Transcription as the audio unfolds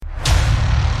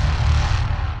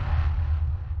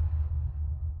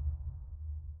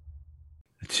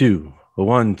two, a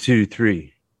one, two,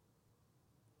 three.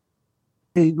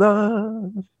 Hey,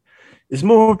 love is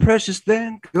more precious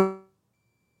than gold.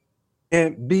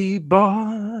 Can't be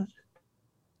bought,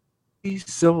 be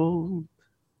sold.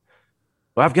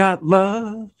 Well, I've got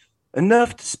love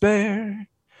enough to spare.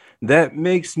 That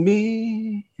makes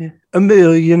me a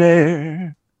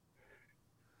millionaire.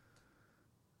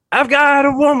 I've got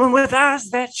a woman with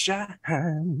eyes that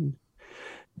shine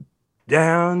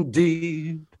down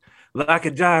deep like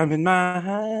a diamond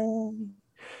mine.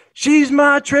 She's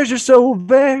my treasure so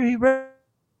very rare.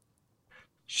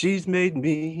 She's made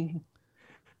me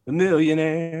a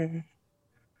millionaire.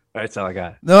 All right, that's all I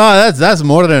got. No, that's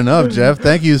more than enough, Jeff.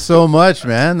 Thank you so much,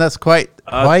 man. That's quite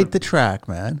the track,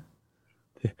 man.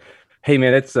 Hey,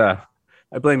 man, it's I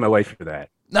blame my wife for that.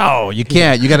 No, you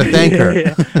can't. You got to thank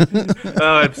her.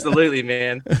 Oh, absolutely,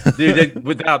 man. Dude,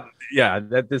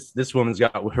 this woman's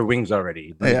got her wings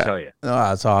already. Let me tell you. Oh,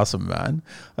 that's awesome, man.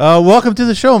 Welcome to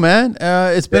the show, man.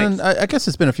 It's been, I guess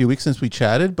it's been a few weeks since we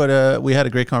chatted, but we had a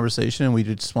great conversation, and we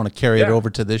just want to carry it over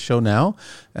to this show now.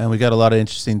 And we got a lot of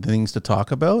interesting things to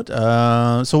talk about.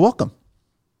 So welcome.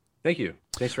 Thank you.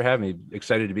 Thanks for having me.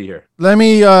 Excited to be here. Let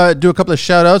me do a couple of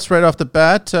shout outs right off the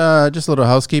bat. Just a little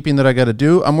housekeeping that I got to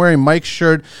do. I'm wearing Mike's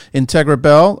shirt, Integra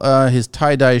Bell, his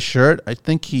tie-dye shirt. I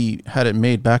think he had it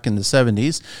made back in the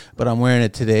 70s, but I'm wearing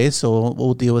it today, so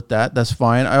we'll deal with that. That's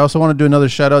fine. I also want to do another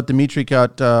shout out. Dimitri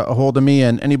got a hold of me,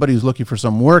 and anybody who's looking for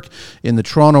some work in the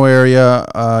Toronto area,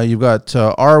 you've got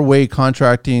Our Way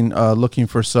Contracting looking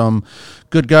for some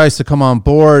good guys to come on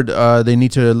board. They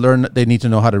need to learn, they need to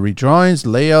know how to read drawings,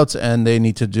 layouts, and they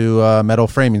need to do metal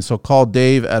framing. So call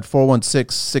Dave at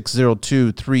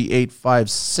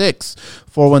 416-602-3856.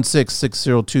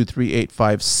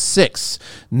 416-602-3856.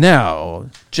 Now,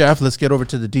 Jeff, let's get over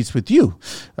to the deets with you.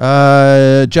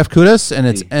 Jeff Kutas, and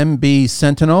it's MB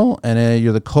Sentinel, and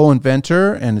you're the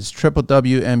co-inventor, and it's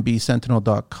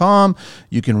www.mbsentinel.com.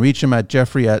 You can reach him at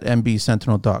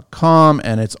jeffrey@mbsentinel.com,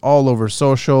 and it's all over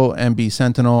social, MB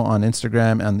Sentinel on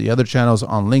Instagram and the other channels.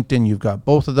 On LinkedIn, you've got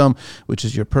both of them, which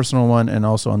is your personal one and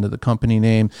also under the company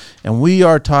name. And we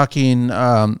are talking,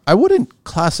 I wouldn't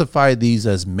classify these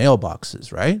as mailboxes,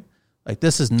 right? Like,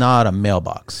 this is not a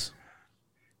mailbox.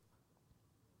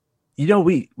 You know,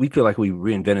 we feel like we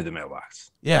reinvented the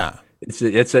mailbox. Yeah. It's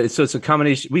a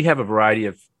combination. We have a variety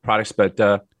of products, but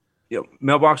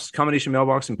mailbox, combination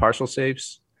mailbox and parcel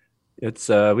safes. It's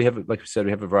we have, like we said,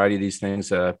 we have a variety of these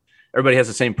things. Everybody has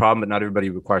the same problem, but not everybody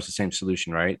requires the same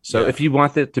solution, right? So if you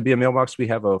want it to be a mailbox, we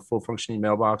have a full functioning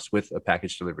mailbox with a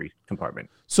package delivery compartment.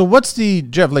 So what's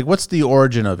the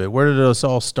origin of it? Where did this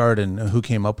all start, and who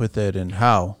came up with it, and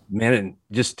how? Man, and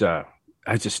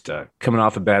I just coming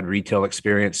off a bad retail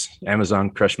experience. Amazon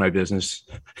crushed my business.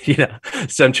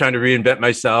 So I'm trying to reinvent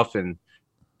myself, and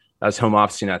I was home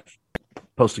officing.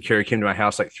 Postal carrier came to my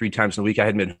house like 3 times a week. I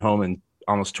hadn't been home in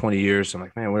almost 20 years. I'm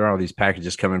like, man, where are all these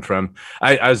packages coming from?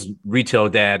 I was retail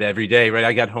dad every day, right?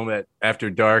 I got home after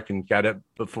dark and got up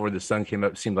before the sun came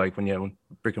up. It seemed like when you have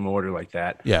brick and mortar like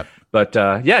that. Yeah. But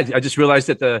I just realized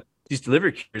that these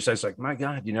delivery carriers, I was like, my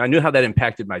God, I knew how that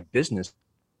impacted my business.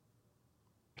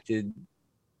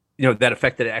 That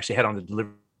effect that it actually had on the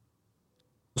delivery.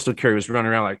 Postal carrier was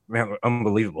running around like, man,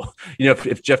 unbelievable.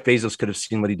 If Jeff Bezos could have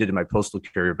seen what he did to my postal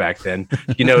carrier back then,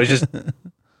 it was just,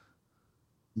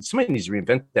 somebody needs to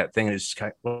reinvent that thing. And it's just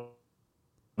kind of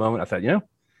moment I thought,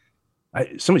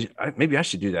 maybe I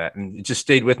should do that. And it just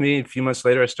stayed with me. A few months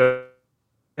later, I started,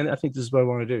 and I think this is what I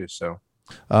want to do. So,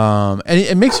 and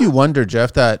it makes you wonder,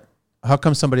 Jeff, that how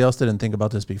come somebody else didn't think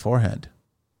about this beforehand?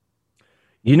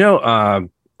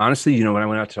 Honestly, when I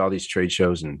went out to all these trade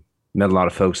shows and met a lot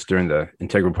of folks during the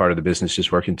integral part of the business,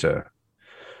 just working to,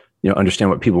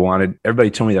 understand what people wanted, everybody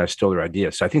told me that I stole their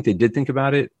idea. So I think they did think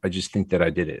about it. I just think that I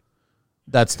did it.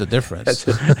 That's the difference.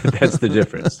 That's the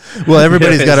difference. Well,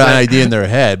 everybody's got an idea in their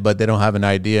head, but they don't have an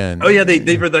idea.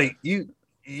 They were like,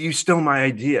 you stole my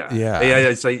idea. Yeah.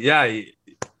 It's like,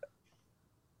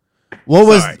 What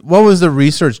was the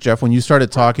research, Jeff, when you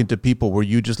started talking to people? Were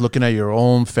you just looking at your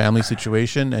own family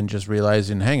situation and just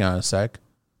realizing, hang on a sec?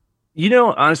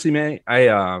 Honestly, man,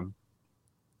 I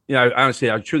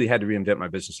truly had to reinvent my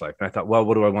business life. And I thought, well,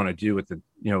 what do I want to do with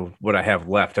what I have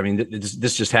left? I mean,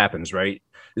 this just happens, right?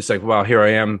 It's like, well, here I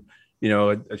am,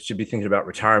 I should be thinking about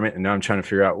retirement. And now I'm trying to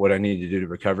figure out what I need to do to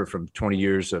recover from 20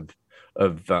 years of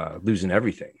losing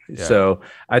everything. Yeah. So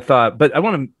I thought, but I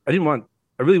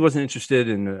really wasn't interested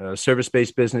in a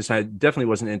service-based business. I definitely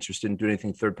wasn't interested in doing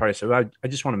anything third party. So I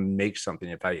just want to make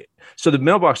something. So the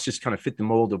mailbox just kind of fit the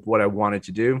mold of what I wanted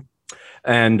to do.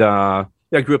 And I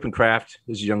grew up in craft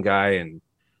as a young guy, and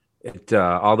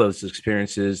all those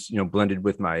experiences, blended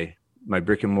with my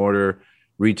brick and mortar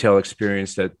retail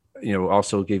experience that,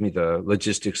 also gave me the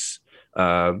logistics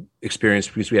experience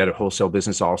because we had a wholesale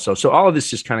business also. So all of this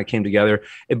just kind of came together.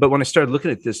 But when I started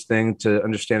looking at this thing to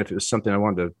understand if it was something I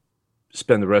wanted to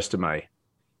spend the rest of my,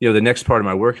 the next part of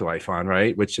my work life on,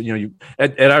 right? Which, you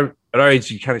at our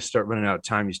age, you kind of start running out of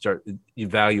time. You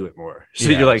value it more. So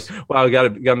you're like, wow, we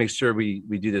got to make sure we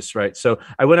do this right. So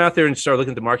I went out there and started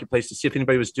looking at the marketplace to see if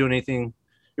anybody was doing anything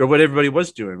or what everybody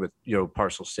was doing with,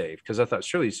 parcel save. Because I thought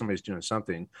surely somebody's doing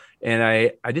something. And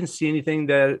I didn't see anything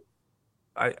that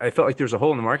I felt like there's a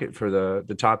hole in the market for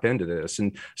the top end of this.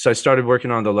 And so I started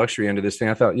working on the luxury end of this thing.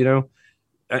 I thought,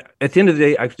 at the end of the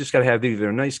day, I've just got to have either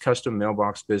a nice custom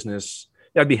mailbox business.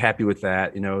 I'd be happy with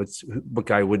that. It's what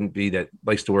guy wouldn't be that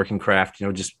likes to work in craft,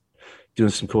 just doing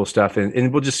some cool stuff.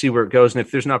 And we'll just see where it goes. And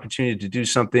if there's an opportunity to do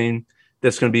something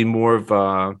that's going to be more of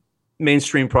a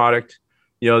mainstream product,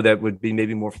 that would be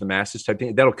maybe more for the masses type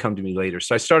thing, that'll come to me later.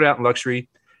 So I started out in luxury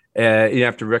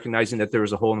after recognizing that there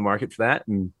was a hole in the market for that.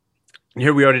 And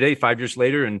here we are today, 5 years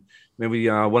later. And we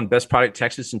won Best Product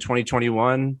Texas in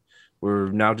 2021. We're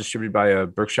now distributed by a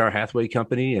Berkshire Hathaway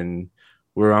company, and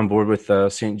we're on board with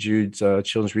St. Jude's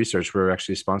Children's Research. We're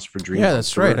actually a sponsor for Dream. Yeah,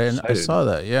 that's right. I saw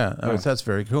that. Yeah, that's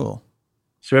very cool.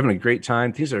 So we're having a great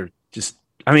time. Things are just,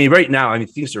 right now,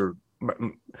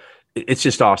 it's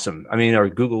just awesome. Our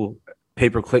Google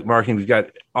pay-per-click marketing, we've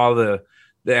got all the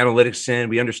analytics in.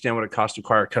 We understand what it costs to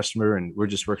acquire a customer, and we're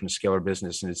just working to scale our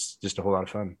business, and it's just a whole lot of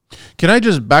fun. Can I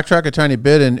just backtrack a tiny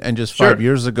bit and just 5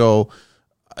 years ago,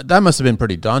 that must have been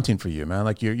pretty daunting for you, man.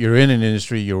 Like you're in an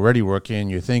industry, you're already working,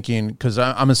 you're thinking, because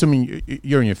I'm assuming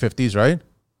you're in your 50s, right?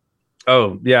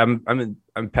 Oh yeah,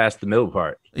 I'm past the middle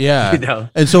part. Yeah,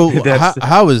 and so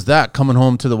how is that coming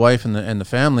home to the wife and the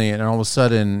family, and all of a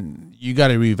sudden you got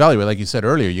to reevaluate, like you said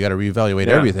earlier, you got to reevaluate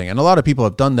everything, and a lot of people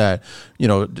have done that,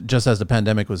 just as the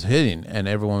pandemic was hitting, and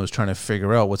everyone was trying to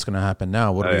figure out what's going to happen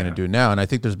now, what are we going to do now, and I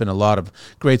think there's been a lot of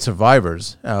great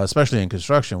survivors, especially in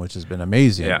construction, which has been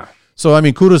amazing. Yeah. So,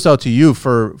 kudos out to you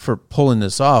for pulling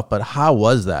this off. But how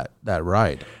was that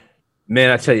ride? Man,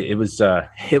 I tell you, it was a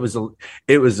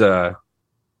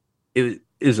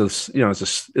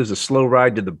slow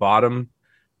ride to the bottom.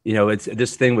 It's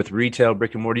this thing with retail,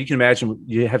 brick and mortar. You can imagine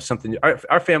you have something.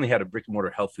 Our family had a brick and mortar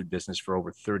health food business for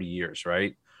over 30 years,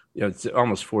 right? It's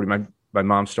almost 40. My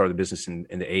mom started the business in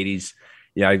the 80s.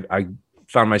 I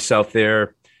found myself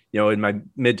there. In my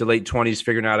mid to late 20s,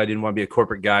 figuring out I didn't want to be a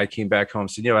corporate guy, came back home,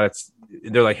 said,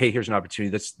 they're like, hey, here's an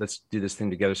opportunity. Let's do this thing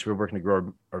together. So we're working to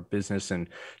grow our business. And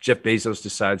Jeff Bezos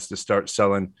decides to start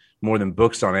selling more than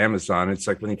books on Amazon. It's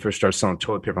like when he first started selling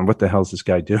toilet paper, what the hell is this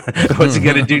guy doing? What's he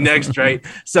going to do next, right?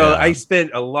 So I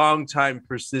spent a long time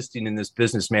persisting in this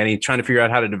business, Manny, trying to figure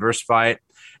out how to diversify it.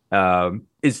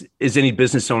 As any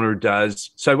business owner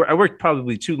does. So I worked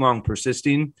probably too long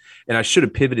persisting, and I should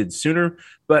have pivoted sooner.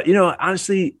 But,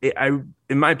 honestly,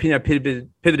 in my opinion, I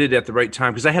pivoted at the right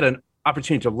time because I had an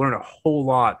opportunity to learn a whole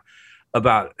lot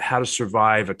about how to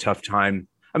survive a tough time.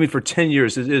 For 10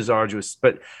 years, it is arduous.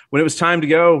 But when it was time to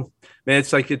go, man,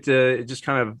 it's like it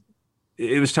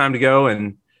was time to go.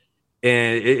 And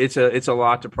it's a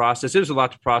lot to process. It was a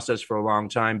lot to process for a long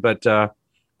time, but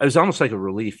it was almost like a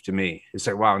relief to me. It's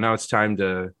like, wow, now it's time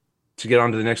to get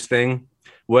on to the next thing,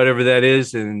 whatever that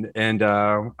is. And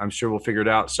I'm sure we'll figure it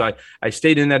out. So I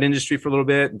stayed in that industry for a little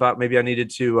bit and thought maybe I needed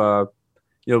to,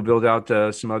 build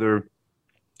out some other,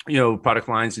 product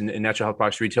lines in natural health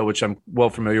products retail, which I'm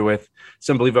well familiar with.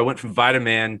 Some believe I went from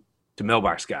Vitaman to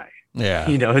mailbox guy. Yeah.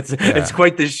 It's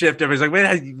quite the shift. Everybody's like,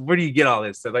 man, where do you get all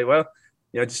this? I'm like, well,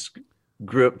 I just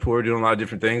grew up poor, doing a lot of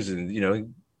different things,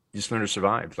 and just learn to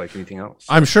survive like anything else.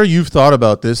 I'm sure you've thought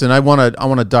about this, and I want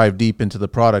to dive deep into the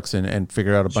products and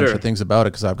figure out a bunch of things about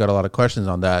it because I've got a lot of questions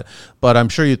on that. But I'm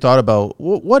sure you thought about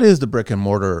what is the brick and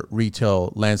mortar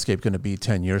retail landscape going to be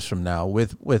 10 years from now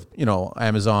with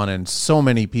Amazon and so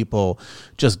many people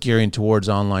just gearing towards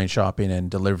online shopping and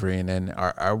delivering, and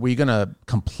are we going to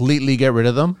completely get rid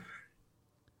of them?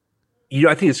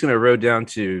 I think it's going to erode down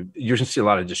to, you're going to see a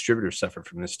lot of distributors suffer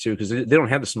from this too, because they don't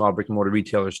have the small brick and mortar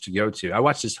retailers to go to. I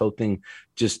watched this whole thing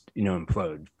just,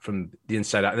 implode from the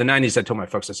inside out. In the 90s, I told my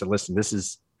folks, I said, listen, this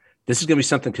is going to be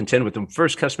something contend with. The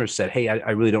first customer said, hey,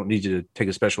 I really don't need you to take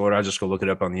a special order. I'll just go look it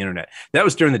up on the internet. That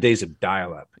was during the days of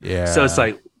dial-up. Yeah. So it's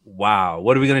like, wow,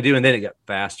 what are we going to do? And then it got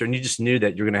faster. And you just knew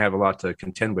that you're going to have a lot to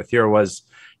contend with. Here I was,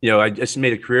 I just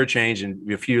made a career change. And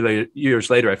a few years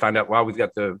later, I found out, wow, we've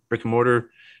got the brick and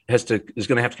mortar is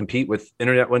going to have to compete with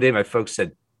internet one day. My folks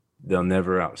said they'll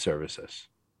never outservice us.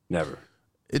 Never.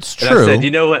 It's true. And I said,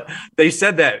 you know what? They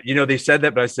said that,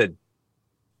 but I said,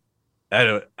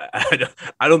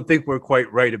 I don't think we're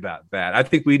quite right about that. I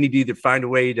think we need to either find a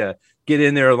way to get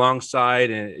in there alongside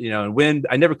and, and win.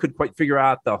 I never could quite figure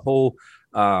out the whole,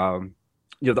 the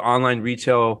online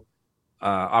retail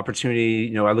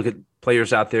opportunity. I look at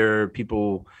players out there,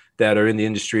 people that are in the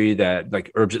industry that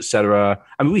like herbs, et cetera.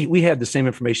 I mean, we had the same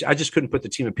information. I just couldn't put the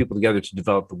team of people together to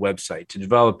develop the website, to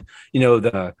develop,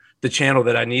 the channel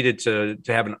that I needed to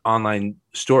have an online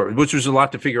store, which was a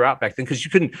lot to figure out back then. Cause you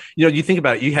couldn't, you think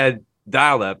about it, you had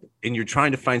dial up and you're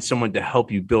trying to find someone to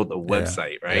help you build a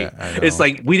website, right? Yeah, It's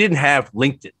like, we didn't have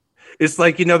LinkedIn. It's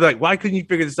like, they're like, why couldn't you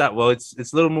figure this out? Well, it's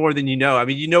a little more than you know. I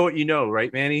mean, you know what you know,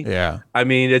 right, Manny? Yeah. I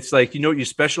mean, it's like, what you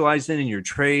specialize in your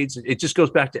trades. It just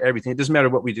goes back to everything. It doesn't matter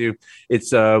what we do.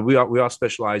 It's we all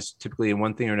specialize typically in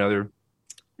one thing or another.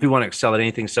 We want to excel at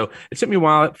anything. So it took me a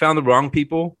while. I found the wrong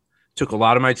people. Took a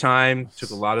lot of my time.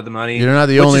 Took a lot of the money. You're not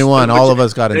the only one. All of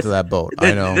us got into that boat.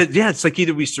 I know. Yeah, it's like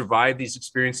either we survive these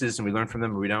experiences and we learn from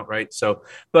them, or we don't. Right. So,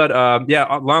 but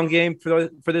yeah, long game for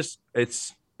this.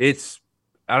 It's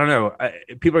I don't know.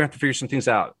 People have to figure some things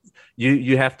out.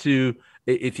 You have to,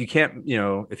 if you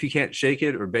can't shake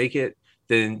it or bake it,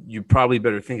 then you probably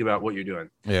better think about what you're doing.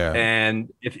 Yeah.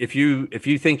 And if you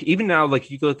think, even now, like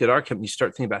you look at our company, you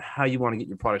start thinking about how you want to get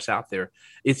your products out there.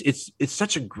 It's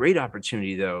such a great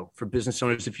opportunity though for business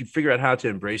owners if you figure out how to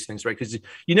embrace things, right? Because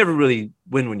you never really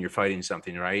win when you're fighting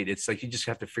something, right? It's like you just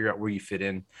have to figure out where you fit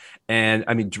in. And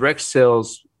I mean, direct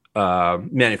sales,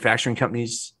 manufacturing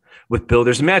companies with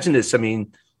builders. Imagine this. I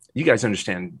mean, you guys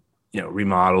understand,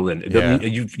 remodel and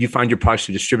you find your products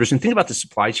through distributors, and think about the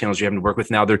supply channels you're having to work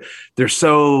with now. They're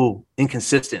so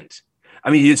inconsistent. I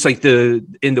mean, it's like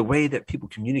in the way that people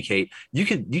communicate, you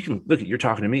can look at, you're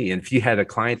talking to me, and if you had a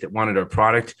client that wanted our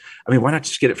product, I mean, why not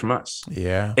just get it from us?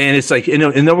 Yeah. And it's like, and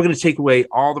then we're going to take away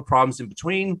all the problems in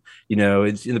between,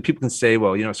 the people can say,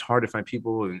 well, it's hard to find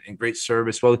people and great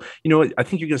service. Well, I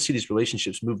think you're going to see these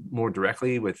relationships move more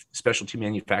directly with specialty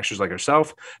manufacturers like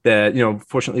ourselves that,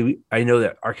 fortunately, I know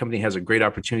that our company has a great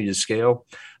opportunity to scale,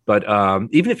 but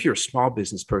even if you're a small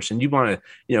business person, you want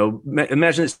to,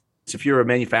 imagine this. If you're a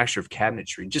manufacturer of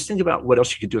cabinetry, just think about what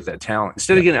else you could do with that talent.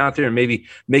 Instead of getting out there and maybe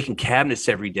making cabinets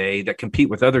every day that compete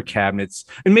with other cabinets,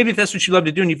 and maybe if that's what you love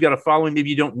to do and you've got a following,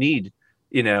 maybe you don't need,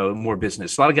 more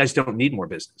business. A lot of guys don't need more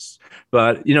business,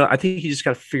 but I think you just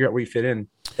got to figure out where you fit in.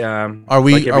 Are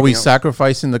we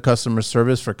sacrificing the customer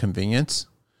service for convenience?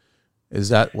 Is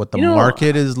that what the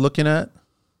market is looking at?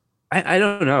 I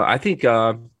don't know. I think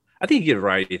you get a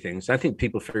variety of things. I think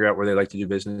people figure out where they like to do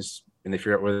business and they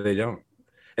figure out where they don't.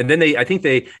 And then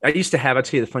I used to have, I'll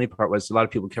tell you the funny part was a lot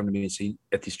of people come to me and say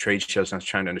at these trade shows, and I was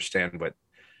trying to understand what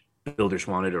builders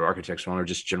wanted or architects wanted or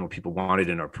just general people wanted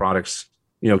in our products,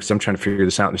 because I'm trying to figure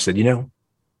this out. And they said,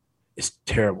 it's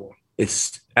terrible.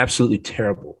 It's absolutely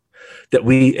terrible that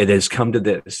it has come to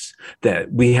this,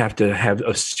 that we have to have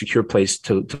a secure place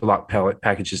to lock pallet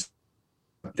packages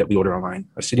that we order online.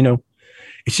 I said,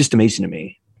 it's just amazing to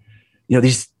me.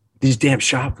 These damn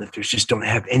shoplifters just don't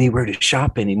have anywhere to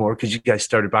shop anymore because you guys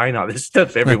started buying all this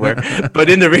stuff everywhere, but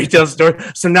in the retail store.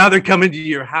 So now they're coming to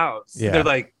your house. Yeah. They're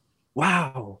like,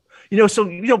 wow. So,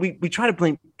 we try to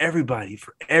blame everybody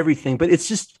for everything, but it's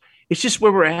just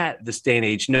where we're at this day and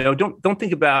age. Don't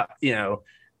think about,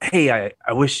 hey,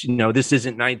 I wish, this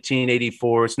isn't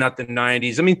 1984. It's not the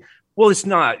 90s. I mean, well, it's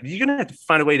not. You're going to have to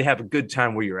find a way to have a good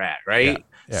time where you're at. Right. Yeah.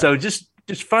 Yeah. So just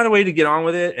find a way to get on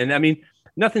with it. And I mean,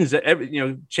 nothing's ever,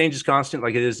 change is constant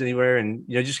like it is anywhere. And,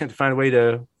 just have to find a way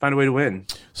to win.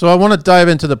 So I want to dive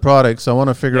into the products. I want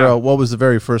to figure out what was the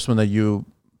very first one that you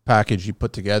packaged, you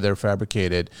put together,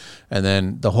 fabricated, and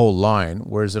then the whole line.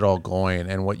 Where's it all going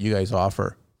and what you guys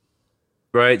offer?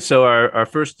 Right. So our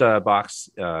first box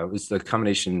was the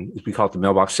combination, we call it the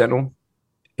Mailbox Sentinel.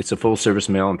 It's a full service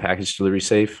mail and package delivery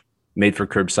safe made for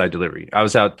curbside delivery. I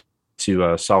was out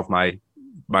to solve my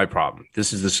problem.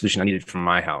 This is the solution I needed from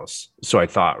my house. So I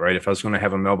thought, right, if I was going to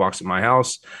have a mailbox at my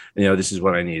house, this is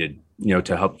what I needed,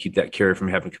 to help keep that carrier from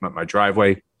having to come up my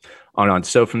driveway on.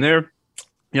 So from there,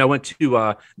 I went to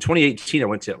 2018, I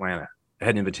went to Atlanta. I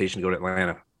had an invitation to go to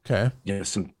Atlanta. Okay.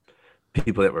 Some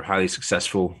people that were highly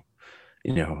successful,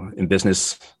 in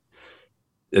business.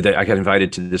 I got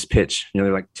invited to this pitch. There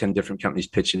were like 10 different companies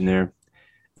pitching there,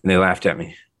 and they laughed at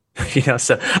me.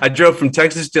 So I drove from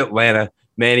Texas to Atlanta.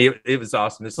 Man, it was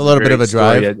awesome. This is a little bit of a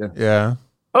drive. Yeah.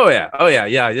 Oh yeah.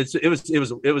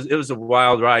 It was a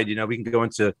wild ride. We can go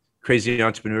into crazy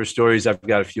entrepreneur stories. I've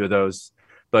got a few of those,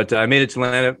 but I made it to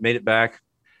Atlanta, made it back,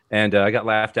 and I got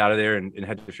laughed out of there and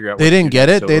had to figure out. They didn't get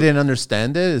it. So, they didn't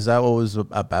understand it. Is that what it was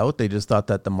about? They just thought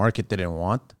that the market didn't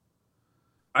want.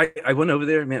 I went over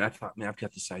there, man. I thought, man, I've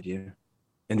got this idea,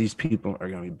 and these people are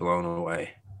going to be blown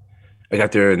away. I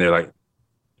got there, and they're like,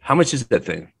 how much is that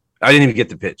thing? I didn't even get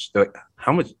the pitch. They're like,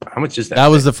 how much is that That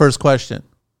was thing? the first question.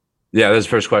 Yeah, that was the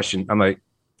first question. I'm like,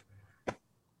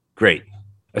 great.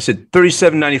 I said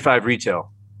 $37.95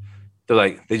 retail. They're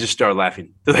like, they just start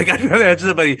laughing. They're like, I'd rather have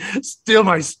somebody steal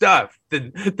my stuff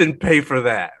than pay for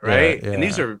that, Yeah, right? And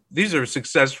yeah. these are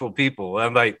successful people.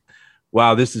 I'm like,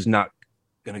 wow, this is not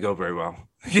going to go very well.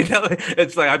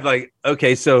 It's like I'm like,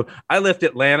 okay, so I left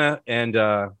Atlanta, and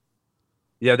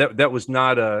yeah, that was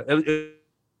not yeah,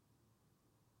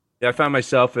 I found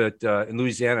myself at in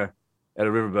Louisiana at a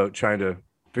riverboat trying to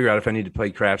figure out if I need to play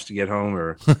craps to get home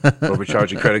or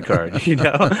overcharge a credit card.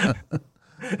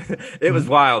 It was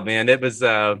wild, man. It was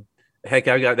heck.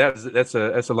 I got that's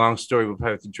a long story. We'll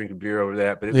probably have to drink a beer over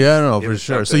that, but Yeah, no, it for was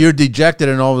sure. So something. you're dejected,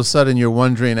 and all of a sudden you're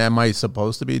wondering, am I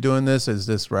supposed to be doing this? Is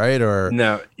this right? Or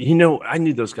No, I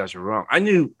knew those guys were wrong. I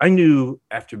knew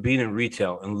after being in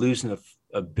retail and losing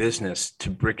a business to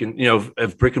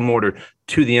of brick and mortar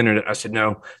to the internet. I said,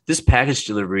 no, this package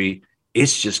delivery,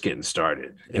 it's just getting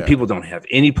started, and yeah, people don't have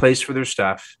any place for their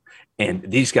stuff. And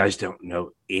these guys don't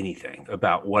know anything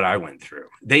about what I went through.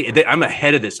 I'm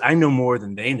ahead of this. I know more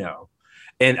than they know,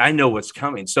 and I know what's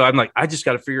coming. So I'm like, I just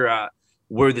got to figure out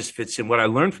where this fits in. What I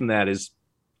learned from that is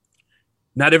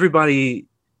not everybody,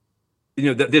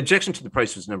 the objection to the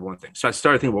price was number one thing. So I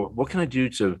started thinking, well, what can I do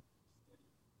to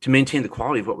maintain the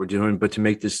quality of what we're doing, but to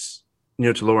make this,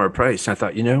 to lower our price? And I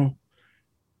thought,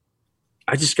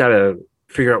 I just got to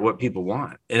figure out what people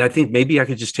want. And I think maybe I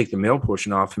could just take the mail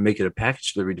portion off and make it a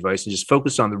package delivery device and just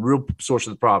focus on the real source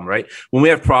of the problem, right? When we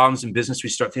have problems in business, we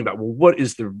start thinking about, well, what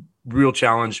is the real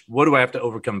challenge? What do I have to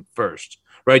overcome first?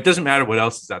 Right? It doesn't matter what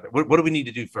else is out there. What do we need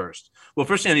to do first? Well,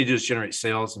 first thing I need to do is generate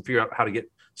sales and figure out how to get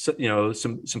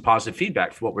some positive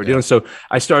feedback for what we're doing. So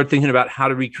I started thinking about how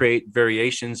to recreate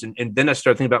variations, and then I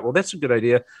started thinking about, well, that's a good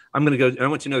idea. I'm going to go. And I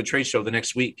went to another trade show the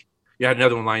next week. You had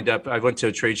another one lined up. I went to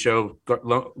a trade show,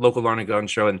 local lawn and gun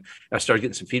show, and I started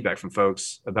getting some feedback from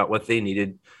folks about what they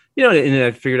needed. And I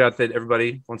figured out that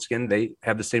everybody, once again, they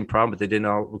have the same problem, but they didn't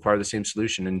all require the same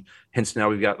solution. And hence now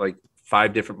we've got like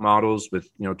 5 different models with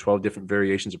 12 different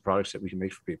variations of products that we can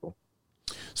make for people.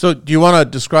 So, do you want to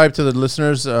describe to the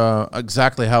listeners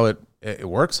exactly how it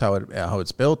works, how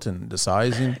it's built, and the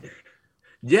sizing?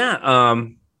 Yeah.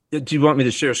 Do you want me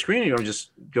to share a screen, or you want to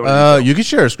just go? You can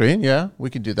share a screen. Yeah, we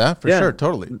can do that for sure.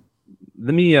 Totally.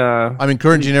 Let me. I'm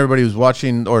encouraging everybody who's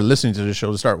watching or listening to the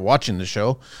show to start watching the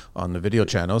show on the video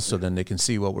channels, so then they can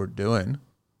see what we're doing.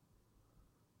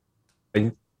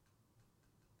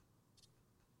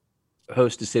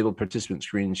 Host disabled participant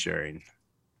screen sharing.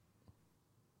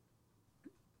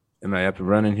 Am I up and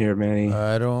running here, Manny?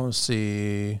 I don't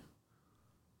see.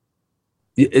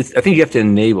 I think you have to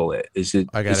enable it. Is it?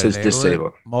 I got it says disable.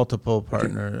 It. Multiple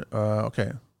partner.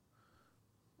 Okay.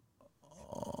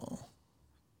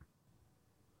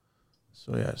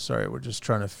 So yeah, sorry, we're just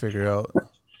trying to figure out.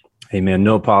 Hey man,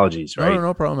 no apologies, right?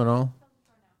 No problem at all.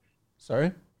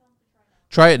 Sorry.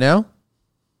 Try it now.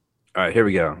 All right, here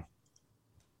we go.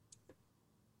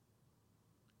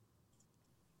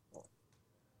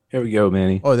 Here we go,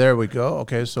 Manny. Oh, there we go.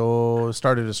 Okay, so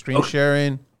started a screen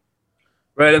sharing.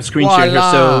 Right, I'm screen sharing here.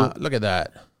 So look at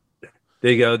that.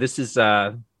 There you go. This is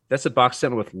that's a box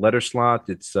Sentinel with letter slot.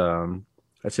 It's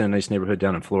that's in a nice neighborhood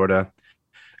down in Florida.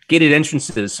 Gated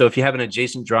entrances. So if you have an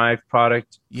adjacent drive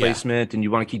product placement and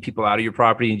you want to keep people out of your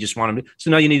property, and you just want them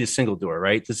so now you need a single door,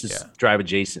 right? This is drive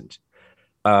adjacent.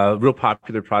 Real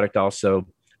popular product also.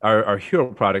 Our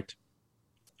hero product.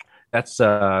 That's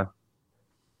let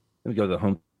me go to the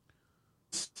home.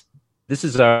 This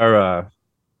is our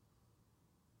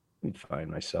let me find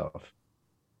myself.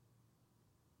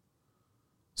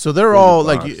 So they're all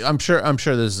like, I'm sure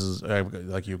this is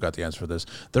like, you've got the answer for this.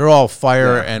 They're all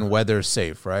fire and weather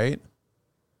safe, right?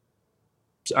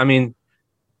 I mean,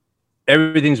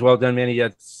 everything's well done, Manny.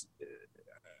 I'm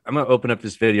going to open up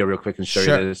this video real quick and show you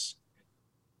this.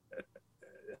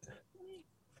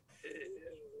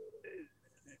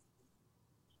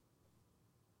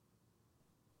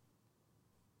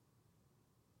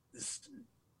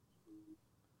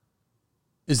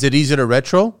 Is it easy to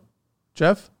retro,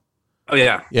 Jeff? Oh,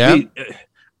 yeah. Yeah.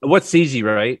 What's easy,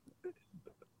 right?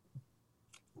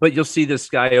 But you'll see this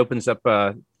guy opens up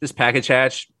this package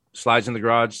hatch, slides in the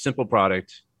garage, simple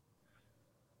product.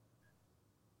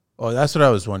 Oh, that's what I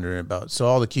was wondering about. So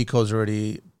all the key codes are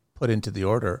already put into the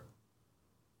order.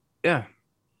 Yeah.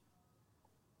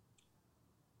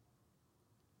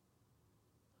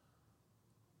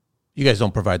 You guys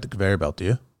don't provide the conveyor belt, do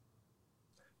you?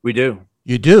 We do.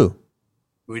 You do?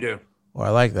 We do. Well,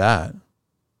 I like that.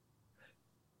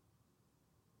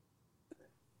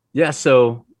 Yeah,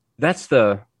 so that's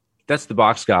the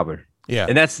box gobbler. Yeah.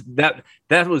 And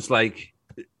that was like,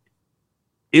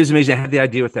 it was amazing. I had the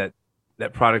idea with that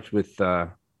product with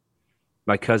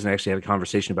my cousin. I actually had a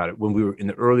conversation about it when we were in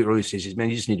the early stages. Man,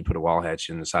 you just need to put a wall hatch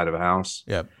in the side of a house.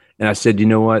 Yeah. And I said, you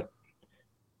know what,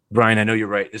 Brian, I know you're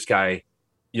right. This guy,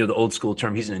 the old school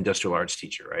term, he's an industrial arts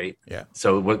teacher, right? Yeah.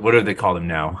 So what do they call him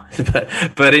now?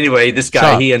 but anyway, this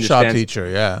guy, he understands. Shop teacher,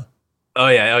 yeah. Oh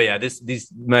yeah.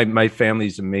 My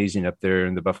family's amazing up there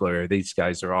in the Buffalo area. These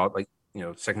guys are all like,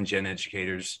 second gen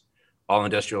educators, all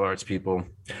industrial arts people.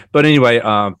 But anyway,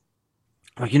 I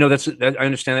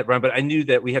understand that, Brian, but I knew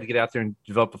that we had to get out there and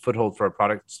develop a foothold for our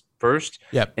products first.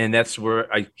 Yep. And that's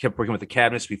where I kept working with the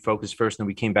cabinets. We focused first, and then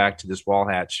we came back to this wall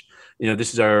hatch.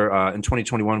 This is our, in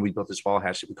 2021, we built this wall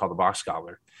hatch that we call the box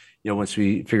gobbler. Once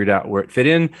we figured out where it fit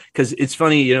in, because it's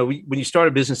funny, when you start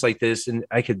a business like this, and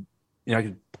I'd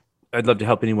love to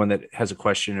help anyone that has a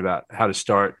question about how to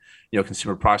start,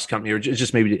 consumer products company, or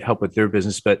just maybe to help with their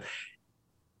business. But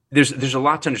there's a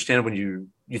lot to understand when you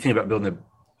think about building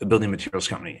a building materials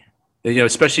company,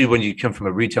 especially when you come from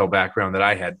a retail background that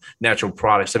I had, natural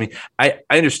products. I mean, I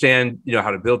understand,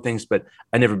 how to build things, but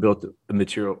I never built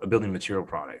a building material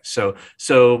product.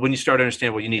 So when you start to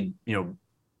understand what you need,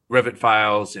 Revit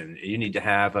files, and you need to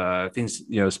have things,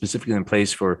 specifically in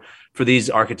place for these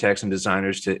architects and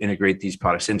designers to integrate these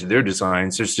products into their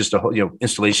designs. There's just a whole,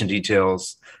 installation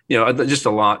details, just a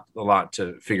lot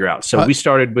to figure out. So we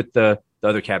started with the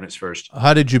other cabinets first.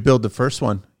 How did you build the first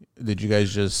one? Did you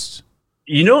guys just?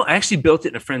 I actually built it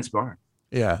in a friend's barn.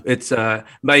 Yeah, it's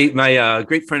my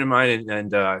great friend of mine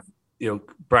and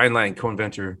Brian Lang,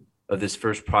 co-inventor of this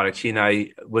first product. He and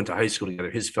I went to high school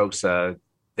together. His folks,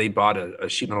 they bought a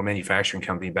sheet metal manufacturing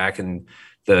company back in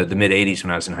the mid '80s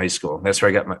when I was in high school. That's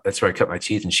where I cut my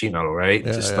teeth in sheet metal, right?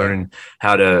 Yeah, just learning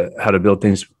how to build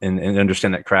things and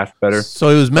understand that craft better. So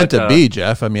it was meant to be,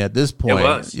 Jeff. I mean, at this point,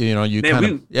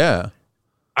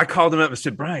 I called him up and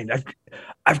said, Brian,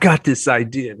 I've got this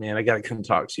idea, man. I got to come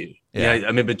talk to you. Yeah.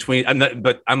 I'm in between.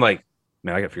 I'm like,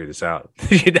 man, I got to figure this out.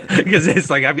 Because it's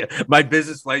like, I've got my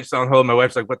business life's on hold. My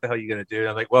wife's like, what the hell are you going to do? And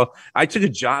I'm like, well, I took a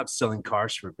job selling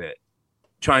cars for a bit,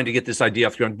 trying to get this idea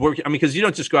off the ground. Because you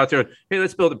don't just go out there, hey,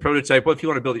 let's build a prototype. Well, if you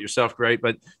want to build it yourself, great.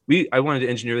 But I wanted to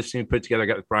engineer this thing, put it together. I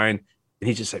got with Brian, and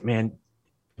he's just like, man,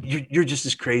 you're just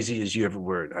as crazy as you ever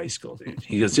were in high school, dude.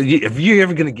 He goes, if you're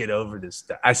ever going to get over this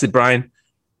stuff. I said, Brian,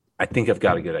 I think I've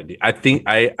got a good idea. I think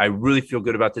I really feel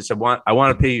good about this. I want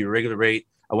to pay you a regular rate.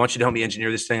 I want you to help me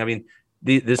engineer this thing. I mean,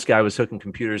 this guy was hooking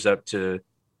computers up to,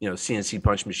 CNC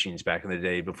punch machines back in the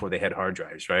day before they had hard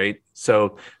drives, right?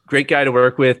 So great guy to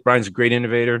work with. Brian's a great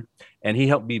innovator, and he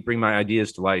helped me bring my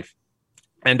ideas to life.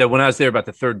 And when I was there about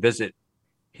the third visit,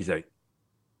 he's like,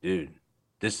 dude,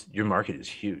 your market is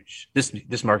huge.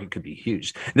 This market could be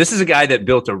huge. And this is a guy that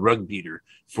built a rug beater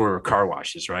for car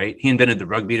washes, right? He invented the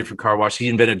rug beater for car wash. He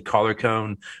invented collar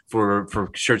cone for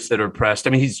shirts that are pressed. I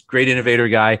mean, he's a great innovator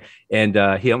guy, and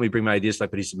he helped me bring my ideas to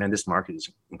life. But he said, man, this market is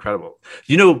incredible.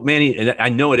 Manny, and I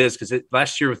know it is, because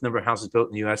last year with the number of houses built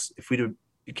in the U.S., if we'd have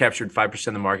captured 5%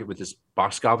 of the market with this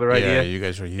box gobbler idea, you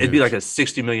guys are huge. It'd be like a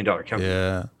 $60 million company.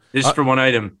 Yeah. Just for one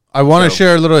item. I want to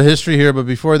share a little history here, but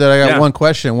before that, I got one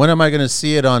question. When am I going to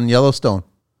see it on Yellowstone?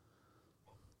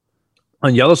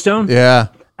 On Yellowstone? Yeah.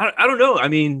 I don't know. I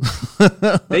mean,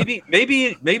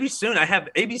 maybe soon. I have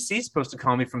ABC supposed to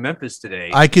call me from Memphis today.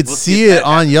 I could see it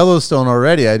on Yellowstone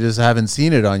already. I just haven't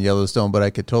seen it on Yellowstone, but I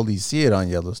could totally see it on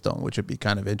Yellowstone, which would be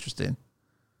kind of interesting.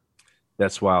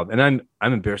 That's wild. And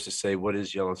I'm embarrassed to say, what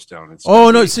is Yellowstone?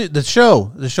 See, the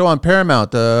show on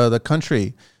Paramount, the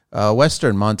country.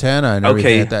 Western Montana and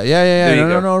everything like that.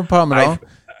 Yeah. No problem at all.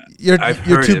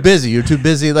 You're too busy. You're too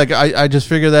busy. Like I just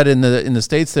figure that in the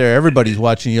States there, everybody's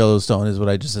watching Yellowstone is what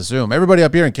I just assume. Everybody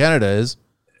up here in Canada is.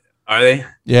 Are they?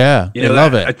 Yeah, they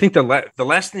love it. I think the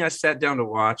last thing I sat down to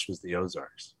watch was the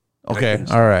Ozarks. Okay,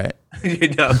 all right.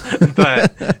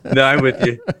 But no, I'm with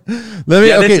you.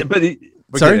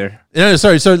 Sorry. Yeah,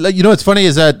 sorry. So what's funny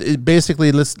is that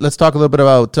basically let's talk a little bit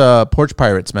about porch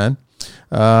pirates, man.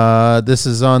 This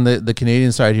is on the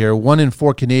Canadian side here. 1 in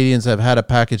 4 Canadians have had a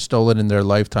package stolen in their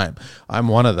lifetime. I'm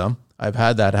one of them. I've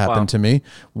had that happen to me.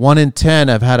 1 in 10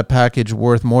 have had a package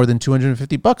worth more than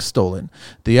 $250 stolen.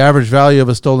 The average value of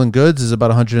a stolen goods is about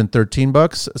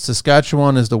 $113.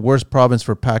 Saskatchewan is the worst province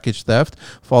for package theft,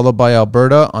 followed by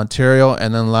Alberta, Ontario,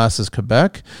 and then last is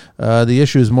Quebec. The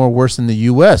issue is more worse in the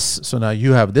U.S. So now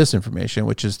you have this information,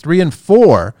 which is 3 in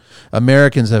 4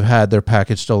 Americans have had their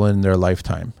package stolen in their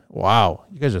lifetime. Wow,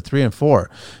 you guys are 3 and 4.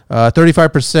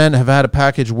 35% have had a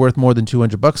package worth more than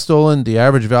 $200 stolen. The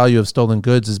average value of stolen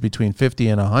goods is between 50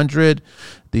 and 100.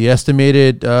 The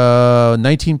estimated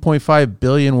 19.5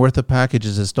 billion worth of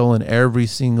packages is stolen every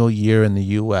single year in the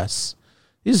U.S.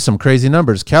 These are some crazy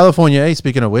numbers. California,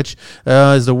 speaking of which,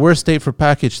 is the worst state for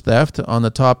package theft on the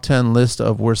top 10 list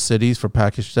of worst cities for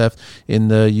package theft in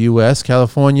the U.S.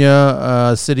 Californian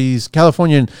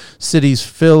cities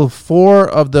fill 4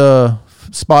 of the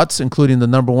spots, including the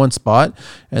number 1 spot.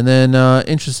 And then,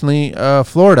 interestingly,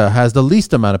 Florida has the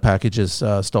least amount of packages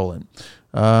stolen.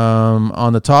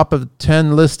 On the top of the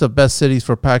 10 list of best cities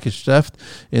for package theft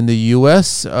in the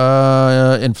U.S.,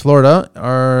 in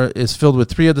Florida is filled with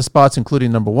 3 of the spots,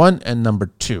 including number 1 and number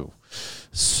 2.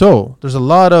 So there's a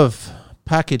lot of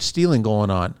package stealing going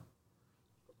on.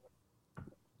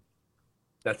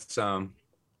 That's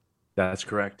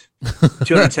correct.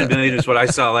 210 billion is what I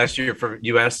saw last year for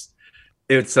U.S.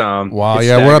 It's wow, it's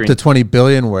yeah, staggering. we're up to 20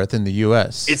 billion worth in the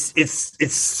U.S.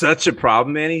 It's such a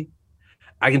problem, Manny.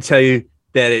 I can tell you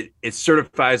that it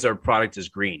certifies our product as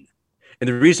green. And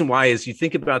the reason why is you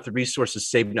think about the resources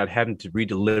saved not having to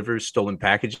redeliver stolen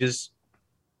packages.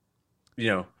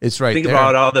 It's right think there.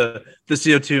 about all the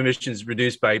CO2 emissions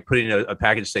reduced by putting a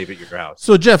package safe at your house.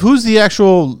 So, Jeff, who's the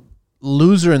actual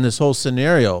loser in this whole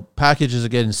scenario? Packages are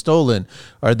getting stolen.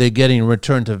 Are they getting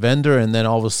returned to vendor, and then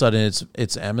all of a sudden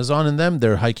it's Amazon and them?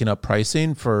 They're hiking up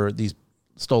pricing for these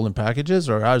stolen packages,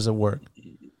 or how does it work?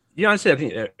 Honestly, I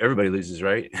think everybody loses,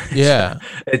 right? Yeah.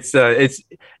 That's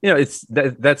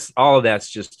all of that's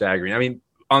just staggering. I mean,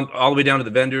 all the way down to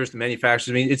the vendors, the manufacturers.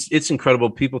 I mean, it's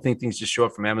incredible. People think things just show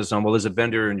up from Amazon. Well, as a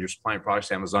vendor and you're supplying products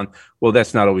to Amazon, well,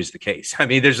 that's not always the case. I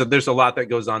mean, there's a lot that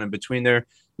goes on in between there.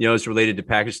 It's related to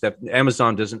package theft.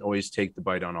 Amazon doesn't always take the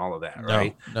bite on all of that,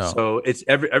 right? No. So it's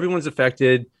everyone's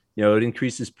affected. It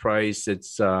increases price.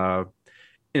 It's the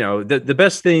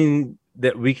best thing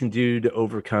that we can do to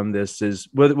overcome this is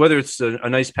whether it's a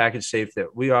nice package safe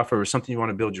that we offer or something you want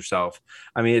to build yourself.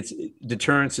 I mean,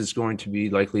 deterrence is going to be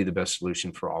likely the best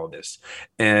solution for all of this.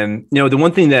 And, the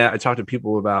one thing that I talk to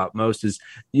people about most is,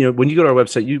 when you go to our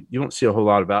website, you won't see a whole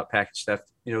lot about package theft.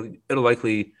 It'll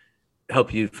likely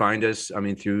help you find us. I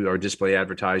mean, through our display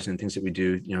advertising and things that we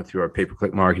do, through our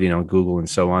pay-per-click marketing on Google and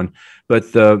so on.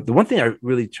 But the one thing I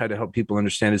really try to help people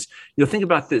understand is, think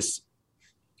about this.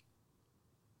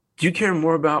 Do you care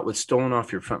more about what's stolen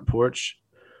off your front porch,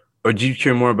 or do you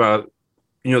care more about,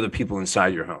 the people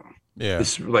inside your home? Yeah.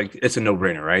 It's a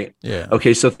no-brainer, right? Yeah.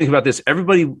 Okay. So think about this.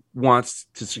 Everybody wants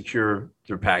to secure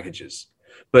their packages,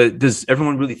 but does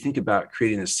everyone really think about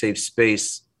creating a safe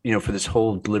space, for this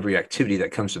whole delivery activity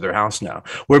that comes to their house now?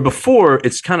 Where before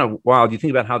it's kind of wild. You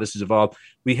think about how this has evolved.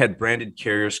 We had branded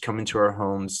carriers come into our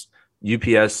homes,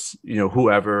 UPS,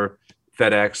 whoever,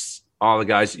 FedEx, all the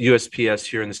guys. USPS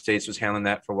here in the States was handling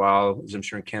that for a while, as I'm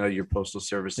sure in Canada, your postal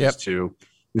services too.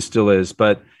 It still is.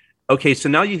 But okay, so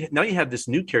now you have this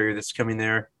new carrier that's coming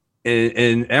there,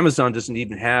 and Amazon doesn't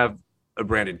even have a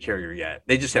branded carrier yet.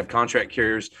 They just have contract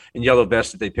carriers and yellow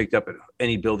vests that they picked up at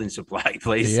any building supply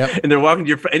place. Yep. And they're walking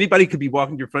to anybody could be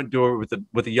walking to your front door with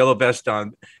a yellow vest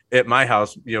on. At my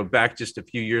house, back just a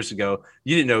few years ago,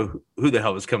 you didn't know who the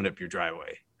hell was coming up your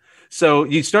driveway. So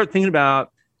you start thinking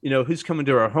about, who's coming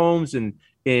to our homes, and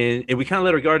we kind of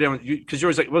let our guard down because you're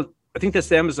always like, well, I think that's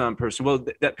the Amazon person. Well,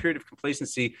 that period of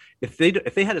complacency, if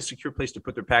they had a secure place to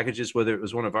put their packages, whether it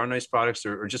was one of our nice products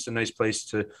or just a nice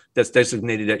place that's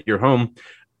designated at your home,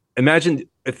 imagine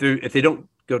if they don't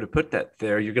go to put that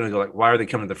there, you're going to go like, why are they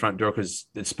coming to the front door? Because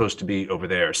it's supposed to be over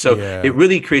there. So It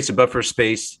really creates a buffer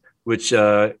space, which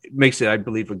makes it, I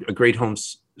believe, a great home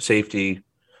safety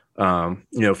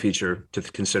feature to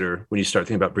consider when you start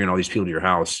thinking about bringing all these people to your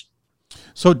house.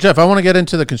 So, Jeff, I want to get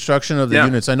into the construction of the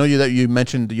units. I know that you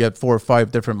mentioned you had 4 or 5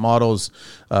 different models.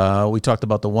 We talked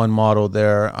about the one model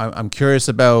there. I'm curious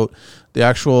about the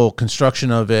actual construction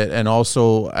of it, and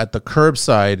also at the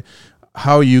curbside,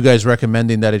 how are you guys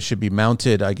recommending that it should be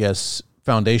mounted, I guess,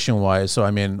 foundation-wise? So,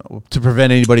 I mean, to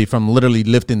prevent anybody from literally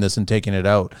lifting this and taking it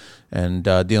out and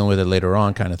dealing with it later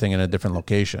on kind of thing in a different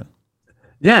location.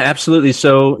 Yeah, absolutely.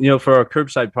 So, for our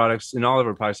curbside products and all of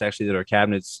our products actually that are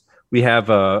cabinets, we have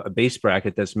a base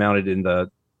bracket that's mounted in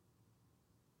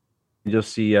you'll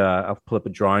see, I'll pull up a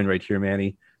drawing right here,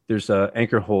 Manny. There's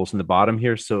anchor holes in the bottom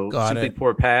here. So simply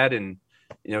pour a pad and,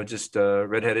 just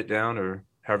redhead it down or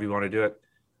however you want to do it.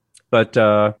 But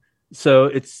so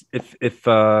it's if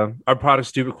our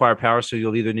products do require power, so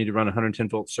you'll either need to run a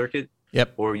 110-volt circuit,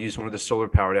 or use one of the solar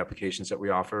powered applications that we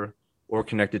offer, or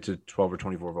connect it to 12 or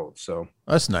 24 volts. So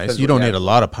that's nice. You don't need a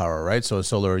lot of power, right? So a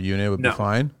solar unit would be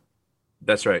fine.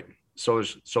 That's right.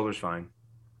 Solar's fine.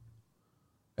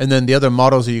 And then the other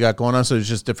models that you got going on, so it's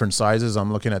just different sizes.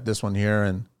 I'm looking at this one here,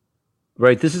 and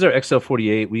Right. This is our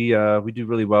XL48. We do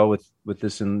really well with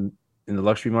this in the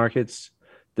luxury markets.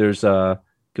 There's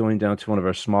going down to one of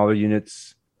our smaller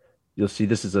units. You'll see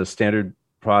this is a standard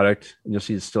product, and you'll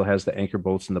see it still has the anchor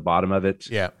bolts in the bottom of it.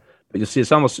 yeah, But you'll see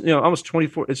it's almost almost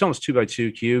 24. It's almost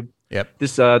 2x2 cube. yep,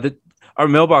 This our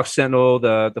mailbox Sentinel,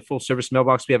 the full service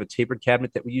mailbox. We have a tapered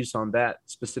cabinet that we use on that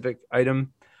specific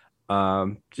item.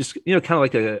 Just kind of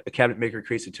like a cabinet maker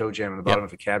creates a toe jam on the bottom yep,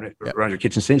 of a cabinet yep. around your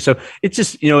kitchen sink. So it's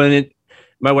just and it.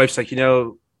 My wife's like,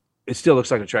 it still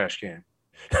looks like a trash can.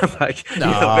 I'm like,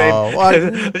 No,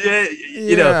 babe, yeah,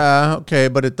 yeah, okay,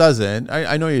 but it doesn't.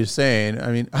 I know what you're saying.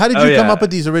 I mean, how did you come up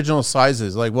with these original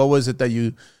sizes? Like, what was it that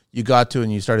you got to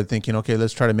and you started thinking, okay,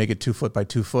 let's try to make it 2 foot by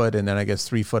 2 foot, and then I guess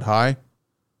 3 foot high?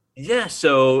 Yeah.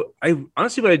 So I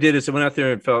honestly, what I did is I went out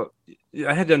there and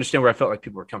I had to understand where I felt like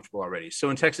people were comfortable already. So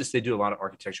in Texas, they do a lot of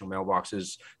architectural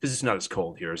mailboxes because it's not as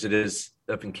cold here as it is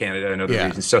up in Canada and other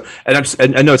regions. So, and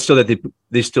I know it's still that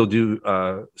they still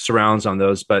do surrounds on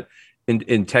those, but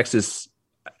in Texas,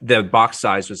 the box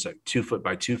size was like 2 foot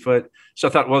by 2 foot. So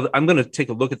I thought, well, I'm going to take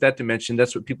a look at that dimension.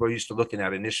 That's what people are used to looking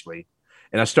at initially.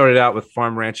 And I started out with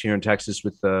farm ranch here in Texas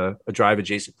with a drive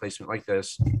adjacent placement like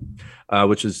this,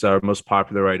 which is our most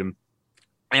popular item.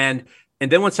 And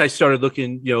then once I started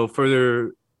looking,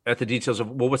 further at the details of,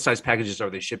 well, what size packages are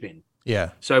they shipping?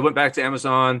 Yeah. So I went back to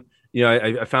Amazon.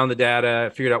 I found the data,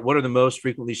 I figured out what are the most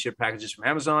frequently shipped packages from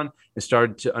Amazon, and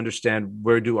started to understand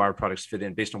where do our products fit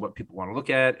in based on what people want to look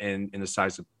at and the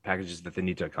size of packages that they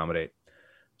need to accommodate.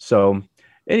 So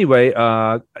anyway,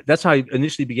 that's how I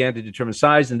initially began to determine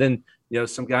size. And then,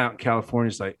 some guy out in California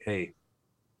is like, hey,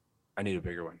 I need a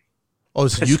bigger one. Oh,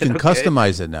 so you can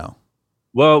customize it now.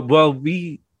 Well,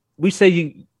 we say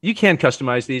you can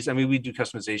customize these. I mean, we do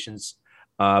customizations,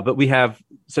 but we have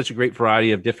such a great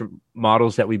variety of different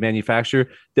models that we manufacture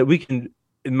that we can,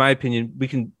 in my opinion, we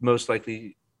can most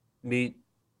likely meet,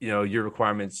 your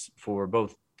requirements for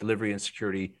both delivery and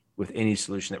security with any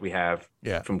solution that we have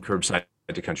from curbside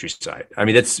to countryside. I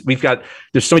mean, there's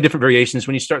so many different variations.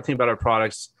 When you start thinking about our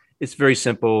products, it's very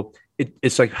simple.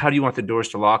 It's like, how do you want the doors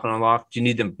to lock and unlock? Do you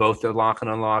need them both to lock and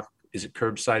unlock? Is it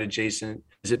curbside adjacent?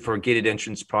 Is it for a gated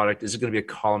entrance product? Is it going to be a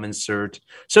column insert?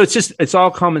 So it's all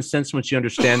common sense once you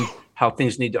understand how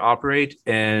things need to operate.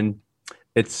 And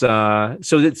it's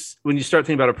when you start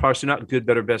thinking about our products, they're not good,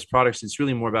 better, best products. It's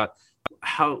really more about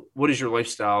what is your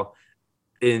lifestyle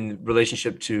in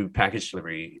relationship to package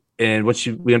delivery. And once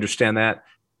we understand that,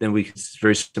 then we can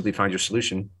very simply find your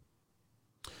solution.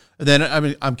 And then, I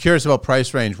mean, I'm curious about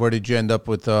price range. Where did you end up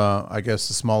with, I guess,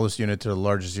 the smallest unit to the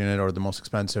largest unit, or the most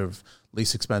expensive,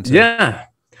 least expensive?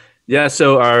 Yeah.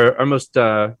 So our most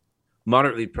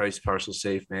moderately priced parcel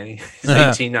safe, Manny, is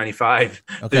 $18.95.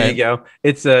 Okay. There you go.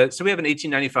 It's so we have an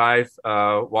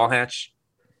 $18.95 wall hatch.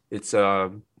 It's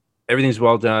everything's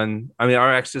well done. I mean,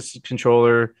 our access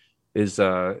controller is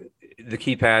the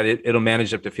keypad. It'll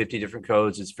manage up to 50 different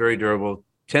codes. It's very durable.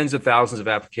 Tens of thousands of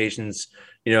applications,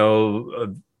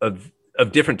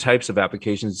 of different types of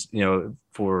applications,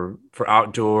 for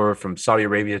outdoor, from Saudi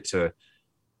Arabia to,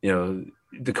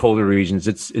 the colder regions.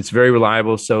 It's very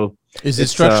reliable. So is it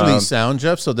structurally sound,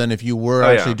 Jeff? So then if you were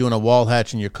actually doing a wall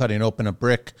hatch and you're cutting open a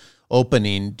brick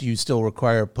opening, do you still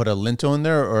require put a lintel in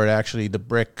there, or actually the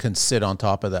brick can sit on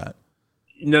top of that?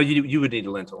 No, you would need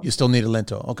a lintel. You still need a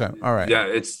lintel. Okay. All right. Yeah.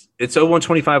 It's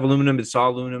 0125 aluminum. It's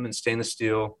all aluminum and stainless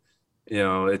steel.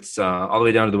 It's all the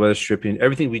way down to the weather stripping.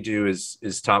 Everything we do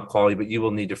is top quality, but you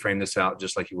will need to frame this out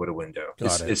just like you would a window.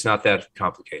 It's not that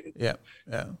complicated. Yeah.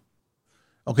 Yeah.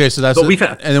 Okay. So that's,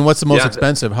 and then what's the most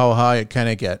expensive? How high can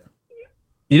it get?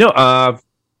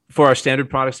 For our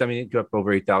standard products, I mean, it go up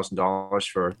over $8,000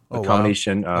 for a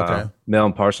combination mail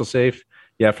and parcel safe.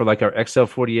 Yeah. For like our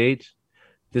XL48,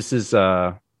 this is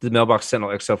the Mailbox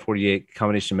Sentinel XL48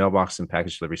 combination mailbox and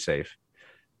package delivery safe.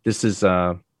 This is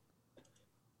the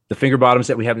finger bottoms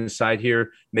that we have inside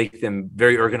here make them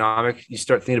very ergonomic. You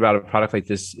start thinking about a product like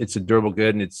this, it's a durable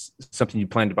good, and it's something you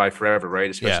plan to buy forever, right?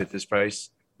 Especially at this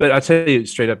price. But I'll tell you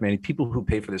straight up, man, people who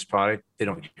pay for this product, they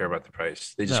don't care about the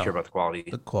price. They just care about the quality.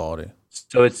 The quality.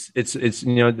 So it's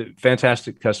the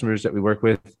fantastic customers that we work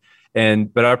with.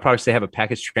 But our products, they have a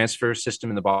package transfer system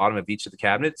in the bottom of each of the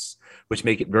cabinets, which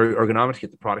make it very ergonomic to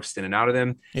get the products in and out of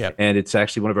them. Yeah. And it's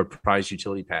actually one of our prized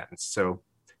utility patents. So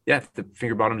yeah, the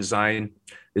finger bottom design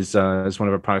is one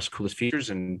of our product's coolest features,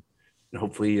 and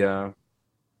hopefully,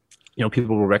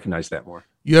 people will recognize that more.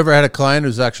 You ever had a client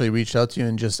who's actually reached out to you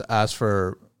and just asked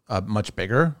for much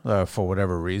bigger for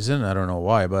whatever reason? I don't know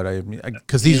why, but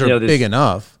because these are big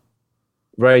enough.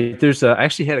 Right. There's I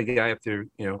actually had a guy up there,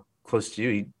 close to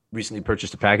you. recently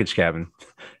purchased a package cabin.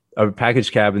 Our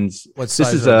package cabins. What This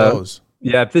size is are those?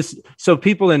 yeah. This so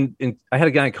people in I had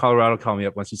a guy in Colorado call me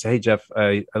up once. He said, "Hey Jeff,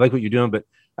 I like what you're doing, but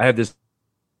I have this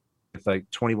with like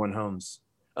 21 homes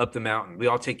up the mountain. We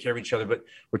all take care of each other, but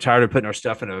we're tired of putting our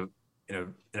stuff in a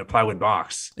plywood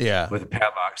box Yeah. with a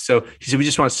padlock." So he said, "We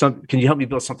just want some. Can you help me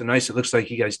build something nice? It looks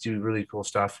like you guys do really cool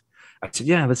stuff." I said,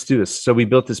 "Yeah, let's do this." So we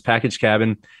built this package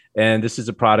cabin, and this is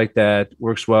a product that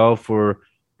works well for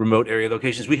remote area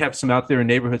locations. We have some out there in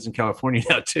neighborhoods in California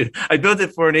now too. I built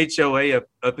it for an HOA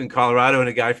up in Colorado, and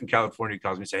a guy from California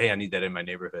calls me and says, "Hey, I need that in my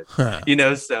neighborhood."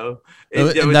 So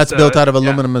and that's built out of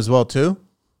aluminum as well too.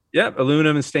 Yeah,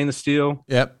 aluminum and stainless steel.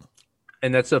 Yep.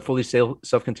 And that's a fully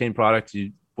self-contained product.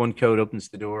 One code opens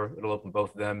the door; it'll open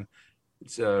both of them.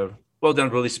 It's well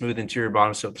done, really smooth interior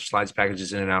bottom, so it slides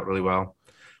packages in and out really well.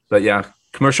 But yeah,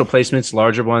 commercial placements,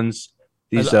 larger ones.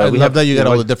 These I love that you got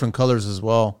all the different colors as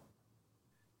well.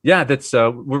 Yeah, that's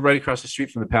we're right across the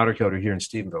street from the powder coater here in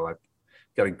Stephenville. I've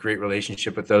got a great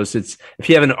relationship with those. It's if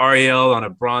you have an REL on a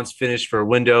bronze finish for a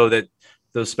window that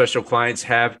those special clients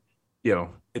have,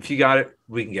 if you got it,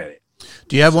 we can get it.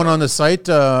 Do you have one on the site?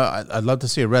 I'd love to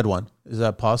see a red one. Is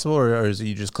that possible, or is it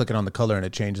you just clicking on the color and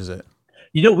it changes it?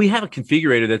 We have a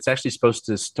configurator that's actually supposed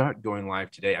to start going live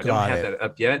today. I don't have that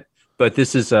up yet, but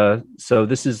this is the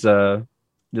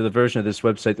version of this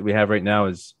website that we have right now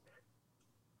is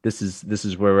this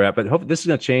is where we're at. But hopefully this is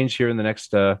going to change here in the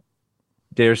next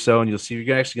day or so, and you'll see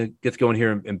you're actually going to get to go in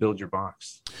here and build your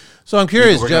box. So I'm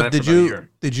curious, Jeff, did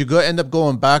you end up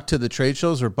going back to the trade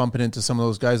shows or bumping into some of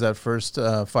those guys that first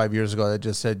 5 years ago that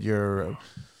just said you're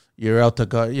out to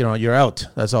go, you're out.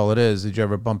 That's all it is. Did you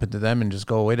ever bump into them and just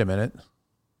go, wait a minute?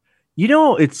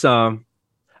 It's I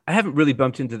haven't really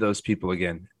bumped into those people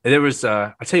again. There was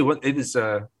I'll tell you what, it's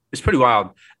pretty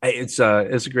wild. It's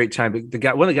a great time.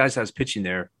 But one of the guys I was pitching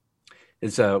there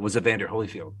was Evander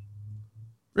Holyfield.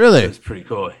 Really? It was pretty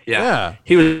cool. Yeah.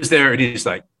 He was there and he's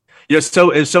like,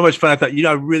 so it was so much fun. I thought,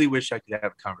 I really wish I could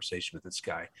have a conversation with this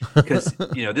guy because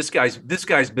this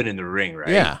guy's been in the ring, right?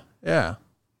 Yeah. Yeah.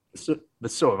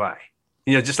 But so have I.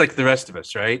 Just like the rest of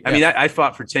us, right? I mean, I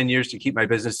fought for 10 years to keep my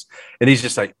business, and he's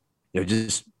just like,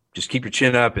 just keep your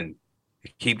chin up and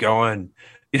keep going.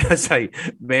 It's like,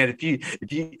 man,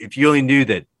 if you only knew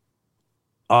that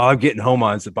all I'm getting home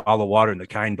on is the bottle of water and the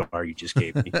kind bar you just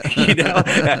gave me.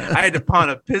 I had to pawn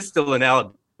a pistol in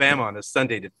Alabama on a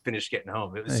Sunday to finish getting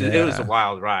home. It was a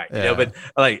wild ride, But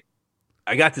like,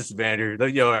 I got this, Evander.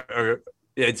 I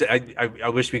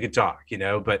wish we could talk,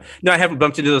 But no, I haven't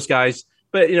bumped into those guys.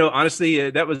 But honestly,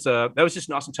 that was just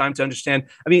an awesome time to understand.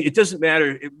 I mean, it doesn't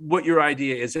matter what your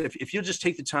idea is if you'll just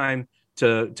take the time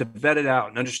to vet it out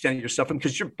and understand it yourself,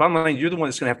 because you're bottom line, you're the one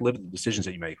that's going to have to live with the decisions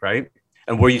that you make, right?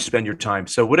 And where you spend your time.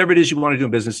 So whatever it is you want to do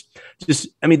in business,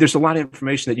 there's a lot of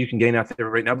information that you can gain out there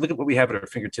right now. Look at what we have at our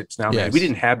fingertips now. Yes. We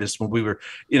didn't have this when we were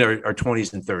in our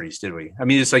 20s and 30s, did we? I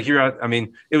mean, it's like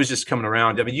it was just coming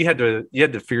around. I mean, you had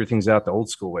to figure things out the old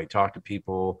school way, talk to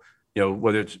people,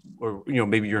 whether it's, or,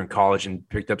 maybe you're in college and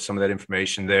picked up some of that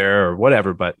information there or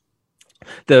whatever. But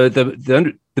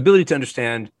the ability to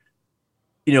understand,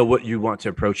 what you want to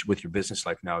approach with your business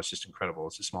life now is just incredible.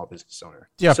 It's a small business owner.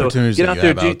 The opportunities so that you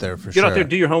have out there for sure. Get out there,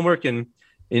 do your homework, and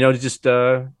just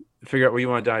figure out where you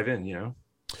want to dive in.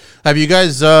 Have you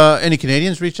guys any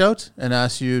Canadians reach out and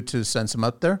ask you to send some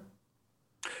up there?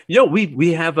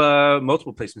 We have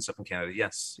multiple placements up in Canada.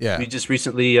 Yes. Yeah. We just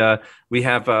recently we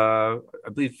have I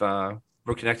believe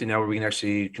we're connected now where we can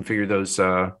actually configure those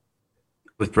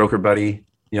with Broker Buddy.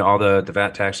 All the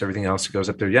VAT tax, everything else that goes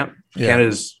up there. Yeah.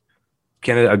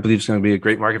 Canada, I believe, is going to be a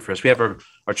great market for us. We have our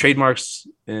trademarks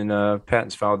and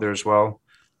patents filed there as well.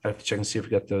 I have to check and see if we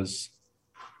got those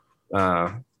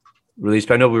released.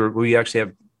 But I know we actually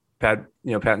have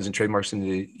patents and trademarks in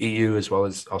the EU as well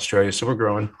as Australia. So we're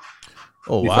growing.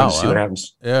 Oh, wow. See what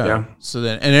happens. Yeah. So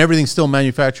then, and everything's still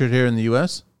manufactured here in the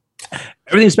U.S.?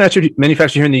 Everything's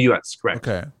manufactured here in the U.S. Correct.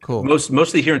 Okay, cool.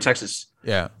 Mostly here in Texas.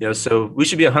 Yeah. So we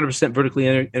should be 100% vertically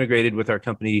integrated with our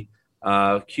company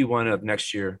Q1 of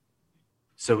next year.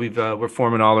 So we're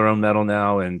forming all our own metal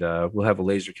now, and we'll have a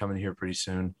laser coming here pretty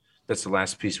soon. That's the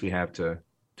last piece we have to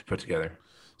put together.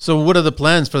 So what are the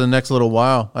plans for the next little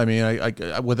while? I mean,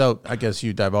 I without, I guess,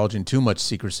 you divulging too much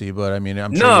secrecy, but I mean,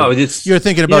 I'm sure you're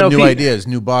thinking about new ideas,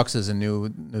 new boxes, and new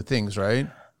things, right?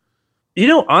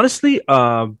 Honestly,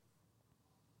 as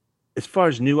far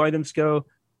as new items go,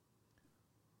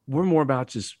 we're more about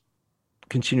just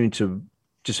continuing to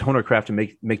just hone our craft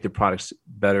and make the products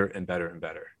better and better and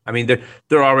better. I mean,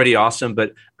 they're already awesome,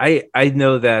 but I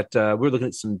know that we're looking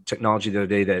at some technology the other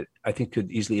day that I think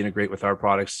could easily integrate with our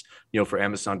products, for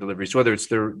Amazon deliveries, whether it's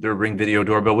their Ring video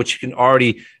doorbell, which you can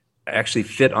already actually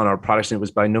fit on our products. And it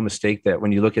was by no mistake that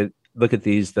when you look at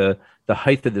these, the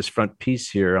height of this front piece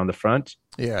here on the front,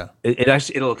 Yeah. it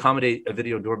actually it'll accommodate a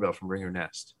video doorbell from Ring or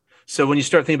Nest. So when you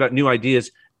start thinking about new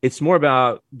ideas, it's more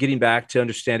about getting back to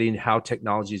understanding how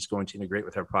technology is going to integrate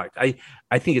with our product.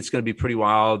 I think it's going to be pretty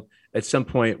wild at some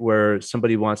point where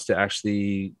somebody wants to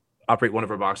actually operate one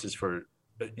of our boxes for,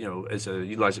 as a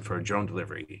utilize it for a drone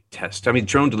delivery test. I mean,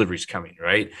 drone delivery is coming,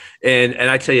 right? And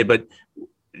I tell you, but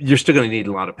you're still going to need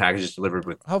a lot of packages delivered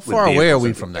with. How far with away are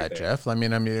we from like that, Jeff? I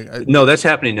mean, no, that's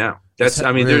happening now.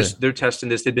 Really? They're testing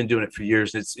this. They've been doing it for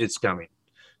years. It's coming.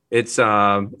 It's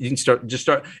you can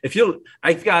start if you'll.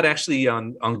 I've got actually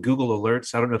on Google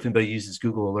Alerts. I don't know if anybody uses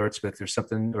Google Alerts, but if there's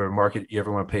something or a market you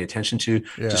ever want to pay attention to,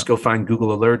 just go find Google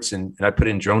Alerts and I put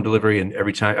in drone delivery, and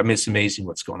every time, I mean, it's amazing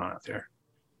what's going on out there.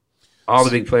 All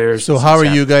the big players. So how are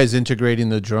you guys integrating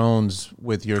the drones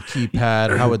with your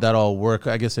keypad? How would that all work?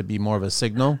 I guess it'd be more of a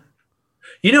signal.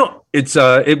 It's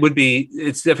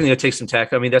definitely gonna take some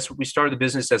tech. I mean, that's what we started the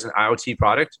business as an IoT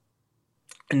product.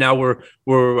 And now we're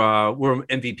an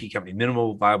MVP company,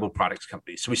 minimal viable products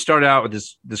company. So we started out with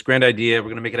this grand idea. We're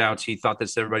going to make it IoT. Thought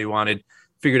that's what everybody wanted.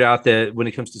 Figured out that when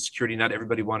it comes to security, not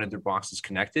everybody wanted their boxes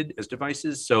connected as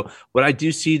devices. So what I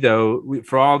do see though,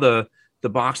 for all the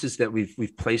boxes that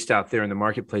we've placed out there in the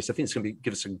marketplace, I think it's going to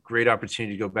give us a great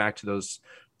opportunity to go back to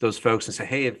those folks and say,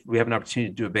 hey, if we have an opportunity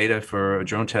to do a beta for a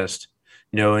drone test,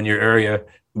 in your area,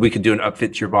 we could do an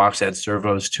upfit to your box, add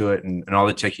servos to it, and all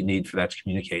the tech you need for that to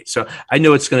communicate. So I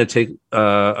know it's going to take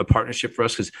a partnership for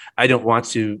us because I don't want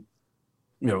to,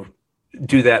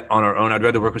 do that on our own. I'd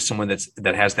rather work with someone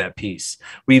that has that piece.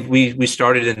 We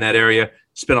started in that area,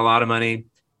 spent a lot of money,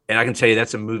 and I can tell you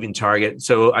that's a moving target.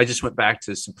 So I just went back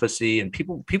to simplicity, and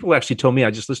people actually told me,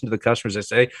 I just listened to the customers. I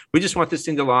say, we just want this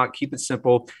thing to lock, keep it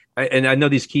simple. And I know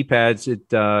these keypads,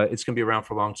 it's going to be around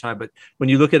for a long time. But when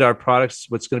you look at our products,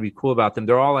 what's going to be cool about them,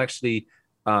 they're all actually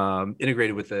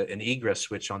integrated with an egress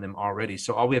switch on them already.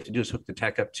 So all we have to do is hook the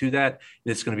tech up to that,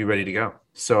 and it's going to be ready to go.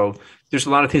 So there's a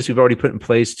lot of things we've already put in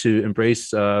place to embrace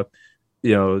the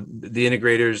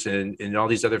integrators and all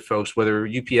these other folks, whether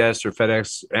UPS or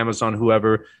FedEx, Amazon,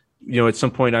 whoever. At some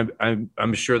point,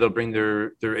 I'm sure they'll bring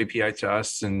their API to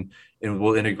us and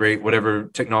we'll integrate whatever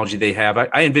technology they have.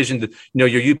 I envision that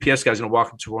your UPS guy's going to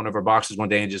walk into one of our boxes one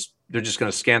day and they're just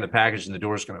going to scan the package and the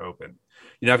door's going to open.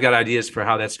 I've got ideas for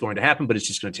how that's going to happen, but it's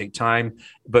just going to take time.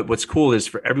 But what's cool is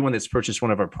for everyone that's purchased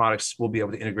one of our products, we'll be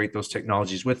able to integrate those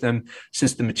technologies with them,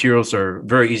 since the materials are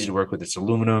very easy to work with. It's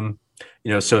aluminum,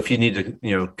 so if you need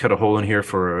to, cut a hole in here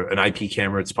for an IP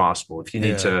camera, it's possible. If you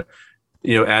need to,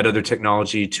 add other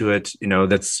technology to it,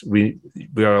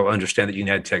 we all understand that you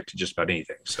can add tech to just about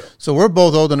anything. So we're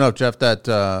both old enough, Jeff,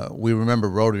 that we remember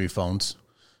rotary phones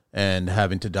and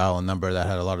having to dial a number that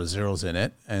had a lot of zeros in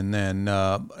it. And then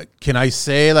can I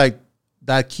say like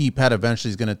that keypad eventually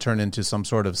is going to turn into some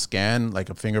sort of scan, like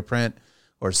a fingerprint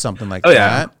or something like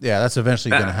that? Yeah, that's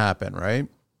eventually going to happen, right?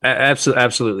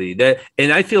 Absolutely.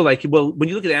 And I feel like, well, when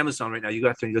you look at Amazon right now, you go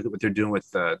out there and you look at what they're doing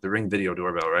with the Ring video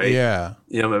doorbell, right? Yeah.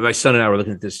 My son and I were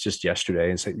looking at this just yesterday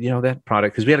and said, that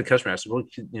product, because we had a customer ask, well,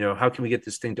 how can we get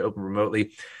this thing to open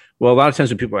remotely? Well, a lot of times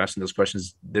when people are asking those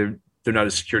questions, they're not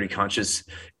as security conscious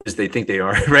as they think they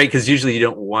are, right? Because usually you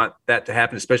don't want that to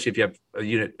happen, especially if you have a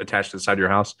unit attached to the side of your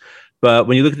house. But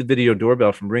when you look at the video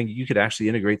doorbell from Ring, you could actually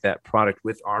integrate that product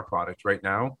with our product right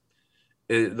now.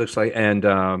 It looks like, and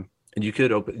you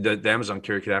could open the Amazon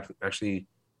carrier could actually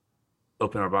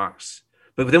open our box.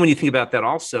 But then when you think about that,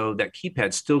 also that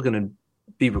keypad's still going to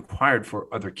be required for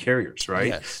other carriers, right?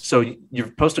 Yes. So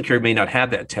your postal carrier may not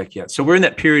have that tech yet. So we're in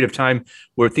that period of time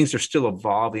where things are still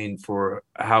evolving for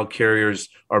how carriers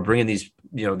are bringing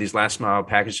these last mile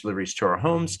package deliveries to our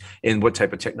homes and what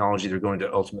type of technology they're going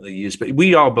to ultimately use. But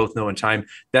we all both know in time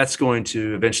that's going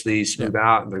to eventually smooth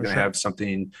out, and they're going to have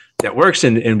something that works,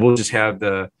 and we'll just have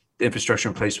the infrastructure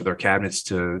in place with our cabinets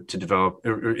to develop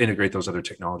or integrate those other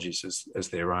technologies as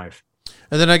they arrive.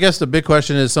 And then I guess the big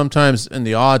question is, sometimes in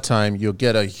the odd time you'll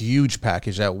get a huge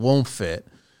package that won't fit.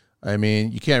 I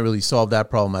mean, you can't really solve that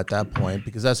problem at that point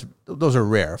because those are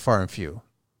rare, far and few.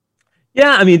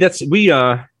 Yeah, I mean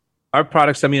our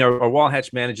products. I mean, our wall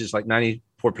hatch manages like 94%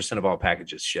 of all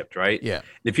packages shipped, right? Yeah. And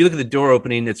if you look at the door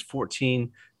opening, it's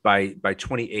 14 by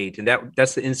 28, and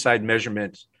that's the inside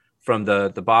measurement from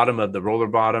the bottom of the roller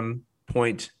bottom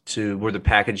point to where the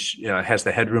package has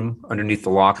the headroom underneath the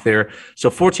lock there. So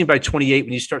 14 by 28,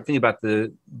 when you start thinking about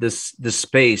this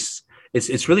space,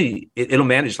 it's really, it'll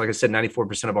manage, like I said,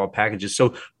 94% of all packages.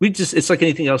 So it's like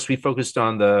anything else. We focused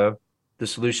on the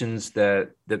solutions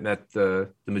that met the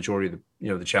majority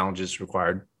of the challenges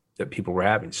required that people were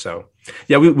having. So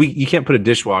yeah, we you can't put a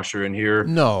dishwasher in here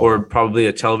No. or probably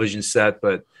a television set,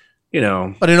 but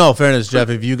But in all fairness, Jeff,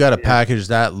 if you got a package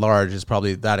that large, it's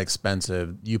probably that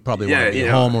expensive. You probably want to be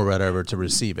home or whatever to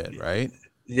receive it, right?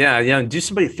 Yeah, yeah. And do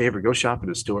somebody a favor, go shop at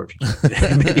a store if you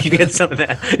can. Maybe you get some of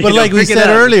that. But like we said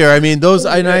earlier, I mean,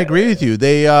 and I agree with you.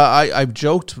 I've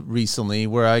joked recently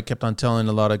where I kept on telling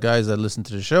a lot of guys that listen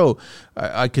to the show,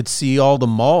 I could see all the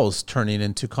malls turning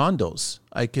into condos.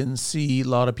 I can see a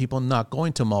lot of people not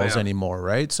going to malls anymore,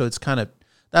 right? So it's kind of,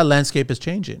 that landscape is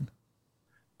changing.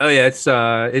 Oh yeah,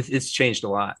 it's changed a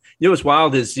lot. What's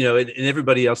wild is and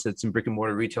everybody else that's in brick and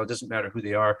mortar retail, it doesn't matter who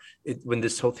they are. When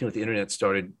this whole thing with the internet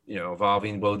started,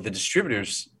 evolving, well, the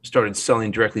distributors started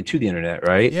selling directly to the internet,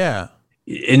 right? Yeah.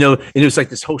 And it was like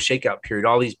this whole shakeout period.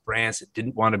 All these brands that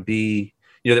didn't want to be,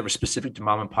 that were specific to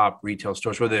mom and pop retail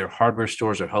stores, whether they're hardware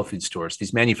stores or health food stores.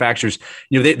 These manufacturers,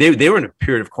 they were in a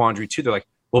period of quandary too. They're like,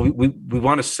 well, we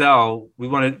want to sell, we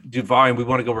want to do volume, we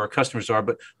want to go where our customers are,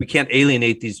 but we can't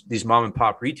alienate these mom and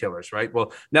pop retailers, right?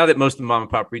 Well, now that most of the mom and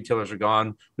pop retailers are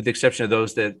gone, with the exception of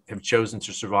those that have chosen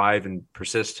to survive and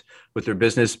persist with their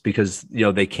business because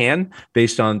they can,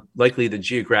 based on likely the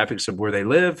geographics of where they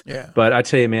live. Yeah. But I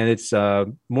tell you, man, it's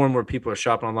more and more people are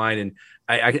shopping online, and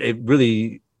I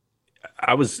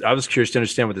was curious to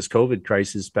understand with this COVID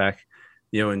crisis back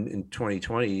in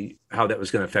 2020, how that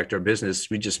was going to affect our business.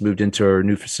 We just moved into our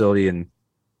new facility and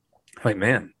like,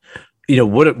 man,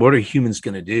 what are humans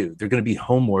going to do? They're going to be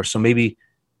home more. So maybe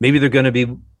they're going to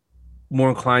be more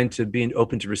inclined to being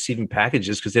open to receiving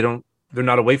packages because they're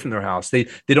not away from their house. They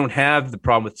don't have the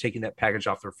problem with taking that package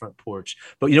off their front porch.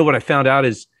 But what I found out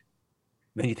is,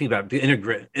 man, you think about it,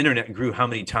 the internet grew how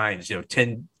many times,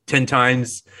 10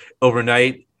 times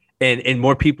overnight, and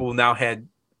more people now had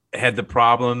the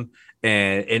problem.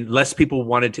 And less people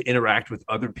wanted to interact with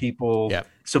other people. Yeah.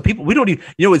 So people, we don't even,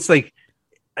 it's like,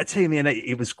 I tell you, man,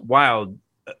 it was wild.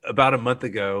 About a month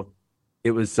ago, it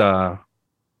was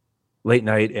late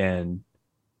night and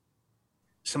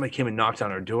somebody came and knocked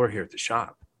on our door here at the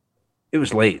shop. It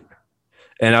was late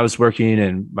and I was working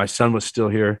and my son was still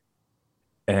here.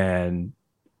 And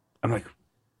I'm like,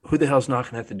 who the hell's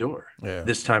knocking at the door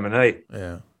this time of night?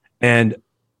 Yeah. And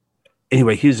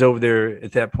anyway, he was over there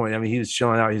at that point. I mean, he was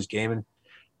chilling out, he was gaming.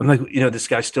 I'm like, this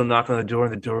guy's still knocking on the door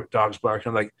and the dog's barking.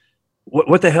 I'm like,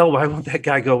 what the hell? Why won't that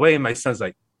guy go away? And my son's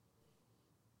like,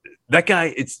 that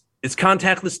guy, it's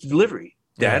contactless delivery,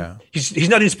 Dad. Yeah. He's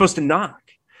not even supposed to knock.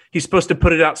 He's supposed to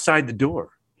put it outside the door.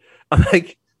 I'm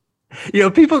like,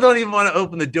 people don't even want to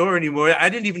open the door anymore. I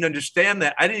didn't even understand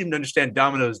that. I didn't even understand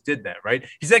Domino's did that, right?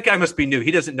 That guy must be new.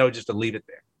 He doesn't know just to leave it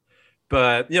there.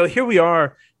 But, here we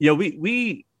are,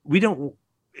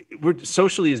 we're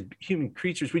socially as human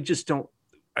creatures.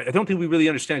 I don't think we really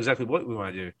understand exactly what we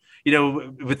want to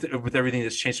do, with everything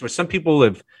that's changed. Where some people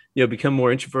have, become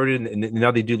more introverted and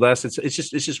now they do less. It's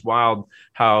just wild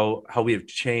how we have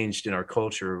changed in our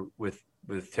culture with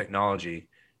technology.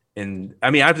 And I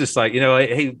mean, I'm just like,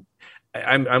 hey,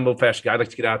 I'm old fashioned guy. I like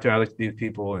to get out there. I like to be with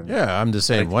people. And I'm the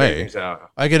same way.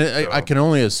 I can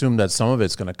only assume that some of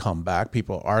it's going to come back.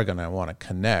 People are going to want to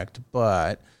connect,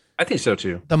 but I think so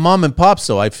too. The mom and pops,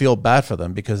 though, I feel bad for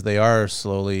them because they are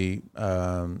slowly,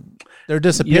 they're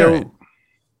disappearing.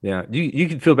 You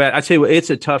can feel bad. I tell you what, it's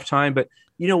a tough time, but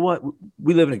you know what?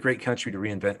 We live in a great country to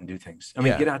reinvent and do things. I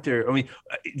mean, get out there. I mean,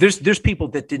 there's people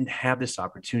that didn't have this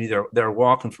opportunity. They're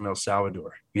walking from El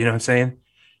Salvador. You know what I'm saying?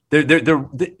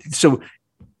 So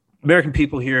American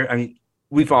people here, I mean,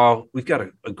 we've got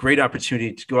a great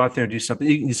opportunity to go out there and do something.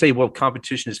 You can say, well,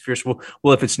 competition is fierce.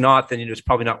 Well, if it's not, then it's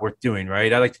probably not worth doing,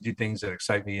 right? I like to do things that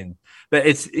excite me, but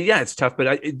it's tough.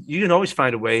 But you can always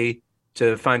find a way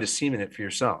to find a seam in it for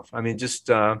yourself. I mean, just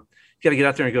you got to get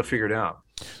out there and go figure it out.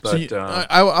 But so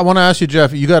I want to ask you,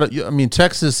 Jeff.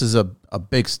 Texas is a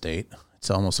big state. It's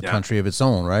almost a country of its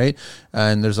own, right?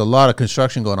 And there's a lot of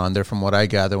construction going on there from what I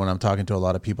gather when I'm talking to a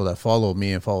lot of people that follow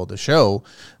me and follow the show.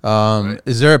 Right.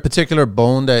 Is there a particular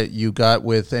bone that you got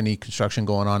with any construction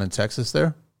going on in Texas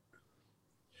there?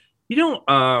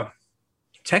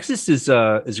 Texas is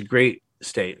a great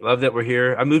state. Love that we're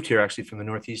here. I moved here actually from the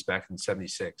Northeast back in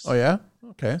 '76. Oh, yeah?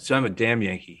 Okay. So I'm a damn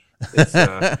Yankee.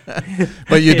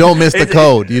 But you don't miss the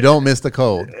code. You don't miss the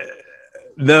code.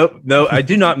 No, I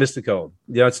do not miss the cold.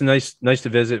 It's nice to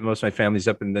visit. Most of my family's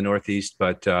up in the Northeast,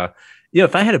 but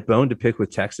if I had a bone to pick with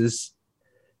Texas,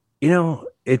 it's we don't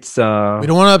want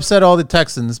to upset all the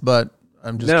Texans, but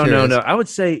I'm just curious. No. I would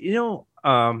say,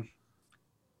 I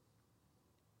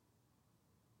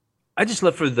just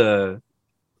love for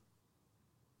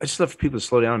people to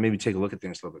slow down and maybe take a look at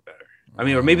things a little bit better. I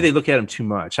mean, or maybe they look at them too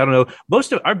much. I don't know.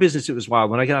 Most of our business, it was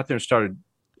wild when I got out there and started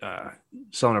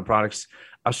selling our products.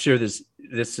 I'll share this.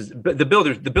 This is but the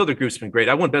builder group's been great.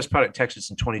 I won Best Product Texas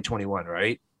in 2021,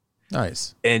 right?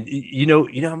 Nice. And you know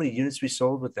how many units we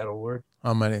sold with that award?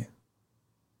 How many?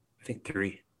 I think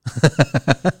 3.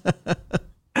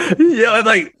 Yeah, I'm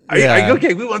like, Yeah.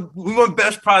 okay, we won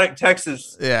Best Product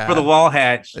Texas for the Yeah. wall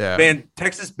hatch. Yeah. Man,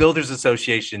 Texas Builders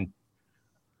Association.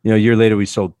 A year later we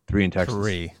sold 3 in Texas.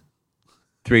 3.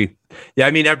 3. Yeah,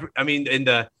 I mean, in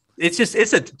the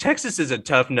Texas is a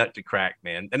tough nut to crack,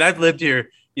 man. And I've lived here,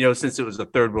 since it was a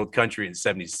third world country in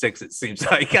 '76. It seems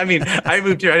like. I mean, I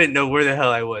moved here. I didn't know where the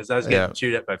hell I was. I was getting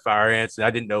chewed up by fire ants, and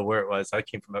I didn't know where it was. I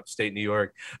came from upstate New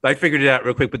York, but I figured it out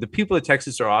real quick. But the people of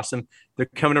Texas are awesome. They're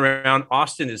coming around.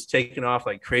 Austin is taking off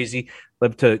like crazy.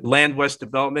 Love to Land West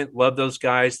Development. Love those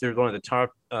guys. They're one of the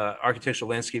top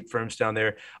architectural landscape firms down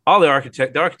there. All the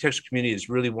architectural community is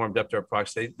really warmed up to our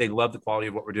products. They love the quality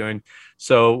of what we're doing.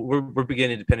 So we're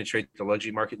beginning to penetrate the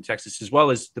luxury market in Texas as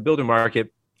well as the builder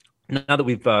market. Now that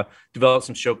we've developed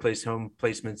some showplace home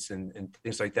placements and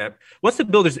things like that. Once the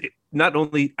builders, not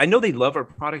only, I know they love our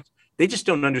product, they just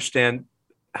don't understand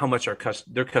how much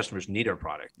their customers need our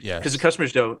product. Yes. Because the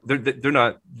customers they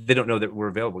don't know that we're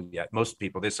available yet. Most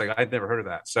people, they're like, I've never heard of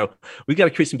that. So we've got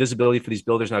to create some visibility for these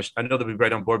builders. And I know that we're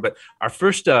right on board, but our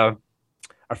first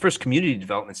community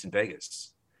developments in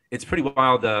Vegas, it's pretty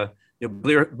wild.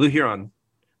 Blue Heron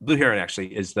actually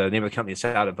is the name of the company. It's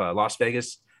out of Las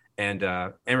Vegas. And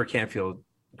Amber Canfield,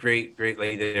 great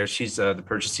lady there. She's the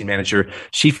purchasing manager.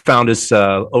 She found us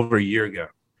over a year ago.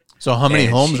 So how many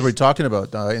homes are we talking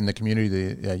about in the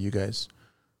community that you guys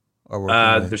are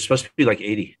working with? There's supposed to be like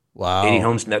 80. Wow. 80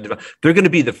 homes in that development. They're going to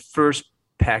be the first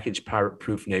package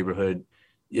pirate-proof neighborhood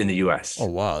in the U.S. Oh,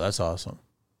 wow. That's awesome.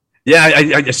 Yeah,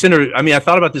 I sent her. I mean, I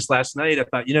thought about this last night. I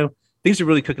thought, things are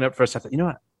really cooking up for us. I thought,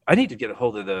 what? I need to get a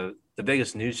hold of the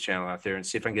Vegas news channel out there and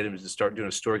see if I can get them to start doing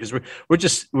a story, because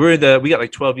we got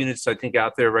like 12 units I think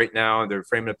out there right now, and they're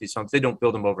framing up these homes. They don't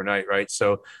build them overnight, right?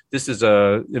 So this is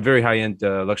a very high end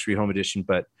luxury home edition,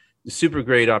 but a super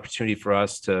great opportunity for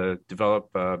us to develop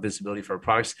visibility for our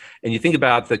products. And you think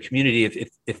about the community,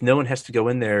 if no one has to go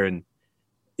in there and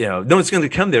no one's going to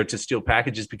come there to steal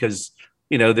packages because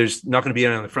there's not going to be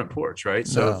anyone on the front porch, right?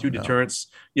 So through deterrence,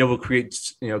 we'll create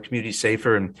community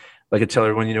safer. And like I tell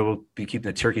everyone, we'll be keeping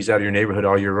the turkeys out of your neighborhood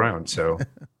all year round. So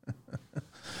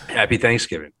happy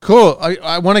Thanksgiving. Cool.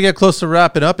 I want to get close to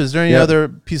wrapping up. Is there any other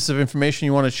pieces of information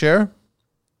you want to share?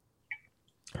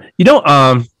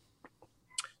 I'd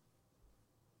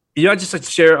just like to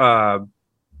share,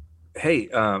 hey,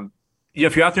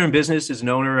 if you're out there in business as an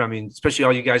owner, I mean, especially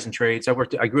all you guys in trades, I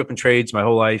grew up in trades my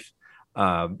whole life.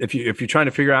 If you're trying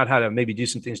to figure out how to maybe do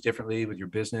some things differently with your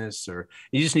business, or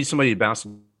you just need somebody to bounce.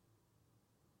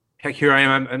 Heck, here I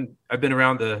am. I've been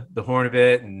around the horn of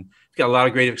it and got a lot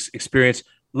of great experience.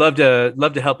 Love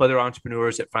to help other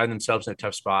entrepreneurs that find themselves in a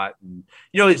tough spot. And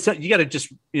you got to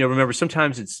just remember,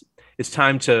 sometimes it's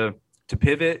time to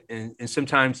pivot, and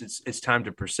sometimes it's time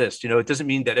to persist. It doesn't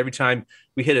mean that every time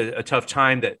we hit a tough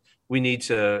time that we need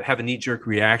to have a knee-jerk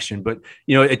reaction, but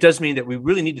it does mean that we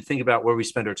really need to think about where we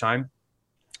spend our time.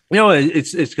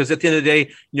 It's because at the end of the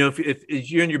day, if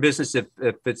you're in your business, if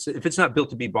it's not built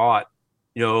to be bought,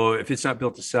 if it's not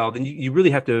built to sell, then you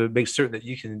really have to make certain that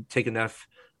you can take enough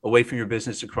away from your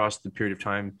business across the period of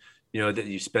time, that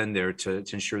you spend there to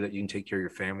ensure that you can take care of your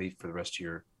family for the rest of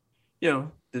your,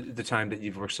 the time that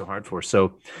you've worked so hard for.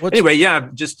 So anyway,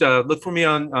 just look for me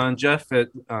on Jeff at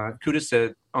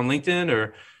Kutas on LinkedIn,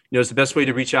 or it's the best way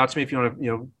to reach out to me if you want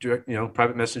to, direct,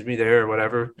 private message me there or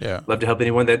whatever. Yeah. Love to help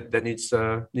anyone that needs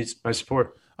my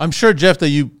support. I'm sure, Jeff, that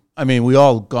we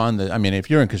all if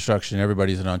you're in construction,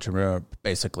 everybody's an entrepreneur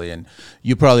basically. And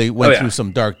you probably went through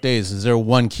some dark days. Is there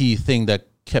one key thing that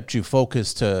kept you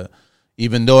focused to,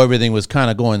 even though everything was kind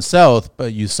of going south,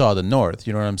 but you saw the north?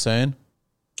 You know what I'm saying?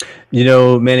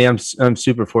 Manny, I'm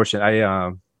super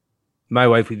fortunate. My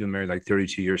wife, we've been married like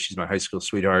 32 years. She's my high school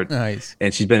sweetheart. Nice.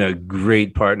 And she's been a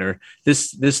great partner.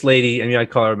 This lady, I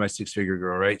call her my 6-figure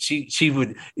girl, right? She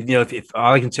would, if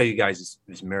all I can tell you guys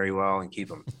is marry well and keep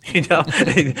them,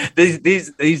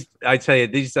 these, I tell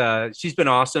you, she's been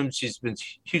awesome. She's been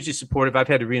hugely supportive. I've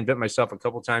had to reinvent myself a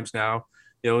couple of times now.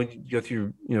 You go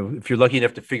through, if you're lucky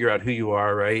enough to figure out who you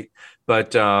are, right?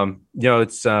 But,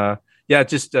 it's,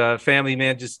 just family,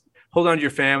 man, just hold on to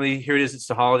your family. Here it is. It's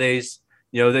the holidays.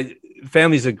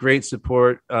 Family is a great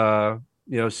support,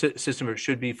 system. It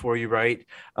should be for you, right?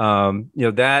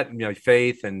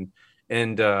 Faith and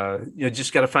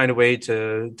just got to find a way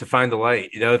to find the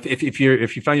light. If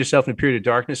you find yourself in a period of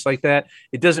darkness like that,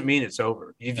 it doesn't mean it's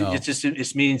over.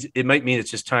 It means it might mean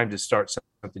it's just time to start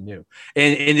something new.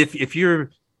 And if you're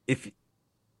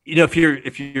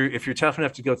tough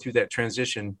enough to go through that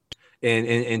transition,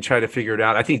 and try to figure it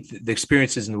out. I think the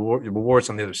experiences and the rewards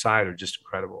on the other side are just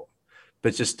incredible.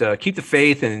 But just keep the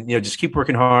faith, and just keep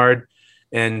working hard.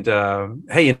 And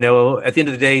hey, at the end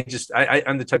of the day,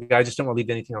 I'm the type of guy, I just don't want to leave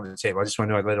anything on the table. I just want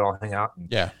to know I let it all hang out.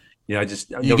 And, yeah. You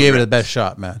gave it the best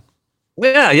shot, man.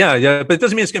 Yeah. But it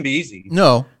doesn't mean it's going to be easy.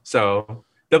 No. So,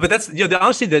 but that's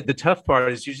honestly the tough part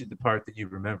is usually the part that you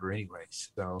remember anyway.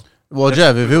 So, well,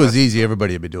 Jeff, if it was easy,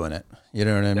 everybody would be doing it. You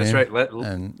know what I mean? That's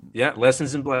right.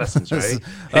 Lessons and blessings, right?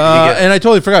 And I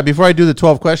totally forgot. Before I do the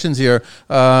 12 questions here,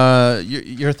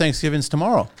 your Thanksgiving's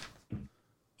tomorrow.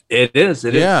 It is.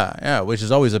 Yeah, which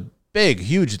is always a big,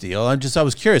 huge deal. I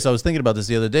was curious. I was thinking about this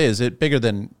the other day. Is it bigger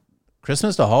than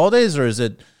Christmas, the holidays, or is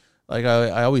it like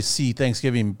I always see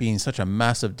Thanksgiving being such a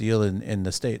massive deal in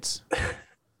the States?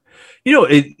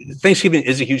 Thanksgiving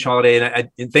is a huge holiday,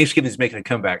 and Thanksgiving is making a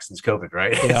comeback since COVID,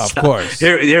 right? Yeah, of course.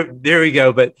 There we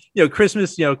go. But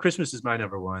Christmas, Christmas is my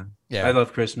number one. Yeah, I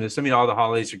love Christmas. I mean, all the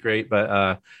holidays are great,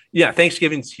 but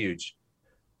Thanksgiving's huge.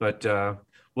 But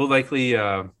we'll likely,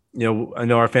 I know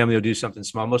our family will do something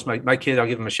small. Most of my kid, I'll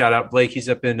give him a shout out. Blake, he's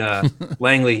up in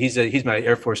Langley. He's my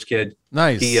Air Force kid.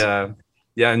 Nice. So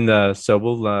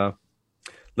we'll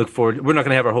look forward. We're not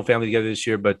going to have our whole family together this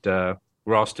year, but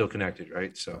we're all still connected,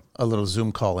 right? So a little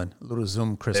Zoom call-in, a little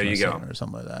Zoom Christmas or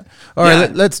something like that. All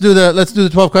right, let's do the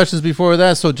 12 questions before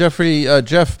that. So Jeff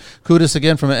Kutas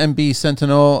again from MB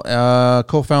Sentinel,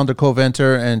 co-founder,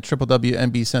 co-ventor, and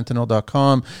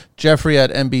www.mbsentinel.com. Jeffrey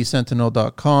at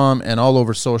mbsentinel.com, and all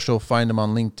over social. Find him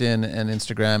on LinkedIn and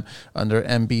Instagram under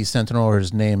MB Sentinel, or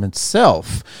his name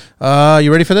itself.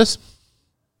 You ready for this?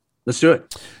 Let's do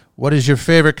it. What is your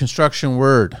favorite construction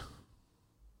word?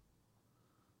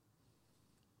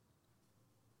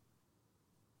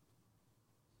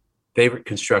 Favorite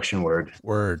construction word?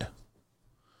 Word.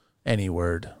 Any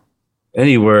word.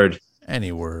 Any word.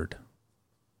 Any word.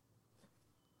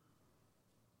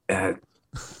 I'm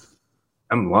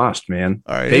lost, man.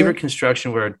 Favorite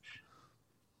construction word?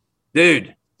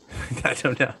 Dude, I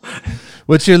don't know.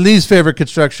 What's your least favorite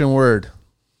construction word?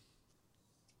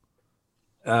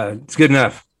 It's good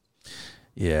enough.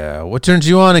 Yeah. What turns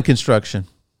you on in construction?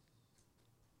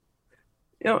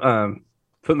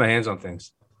 Put my hands on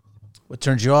things. What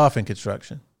turns you off in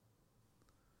construction?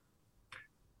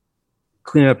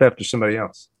 Clean up after somebody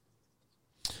else.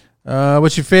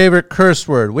 What's your favorite curse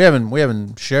word? We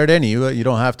haven't shared any. You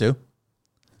don't have to.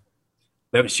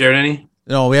 We haven't shared any?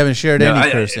 No, we haven't shared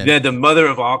any cursing. The mother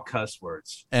of all cuss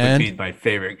words would be my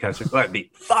favorite cuss word. That'd be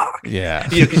fuck. Yeah.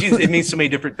 Because it means so many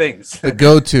different things. A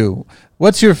go-to.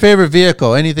 What's your favorite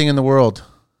vehicle? Anything in the world?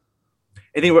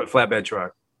 Anything but flatbed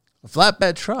truck. A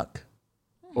flatbed truck.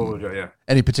 Yeah.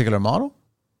 Any particular model?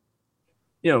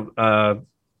 Hell,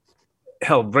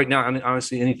 right now, I mean,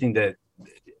 honestly, anything that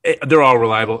they're all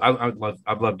reliable. I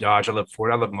love Dodge. I love Ford.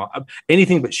 I love them all.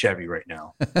 Anything but Chevy right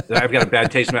now. I've got a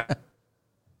bad taste in my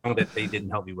mouth that they didn't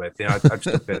help me with. I'm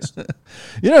still pissed.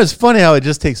 It's funny how it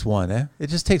just takes one. It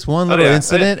just takes one little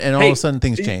incident, and all of a sudden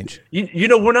things change.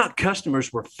 We're not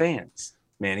customers. We're fans,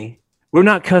 Manny. We're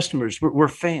not customers. We're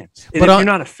fans. And but if you're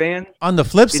not a fan, on the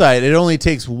flip side, it only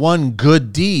takes one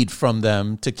good deed from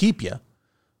them to keep you.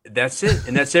 That's it,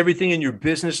 and that's everything in your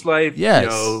business life.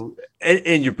 Yes.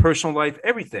 In your personal life,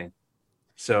 everything.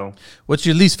 So, what's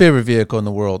your least favorite vehicle in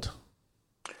the world?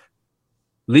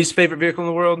 Least favorite vehicle in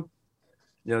the world?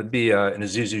 It'd be an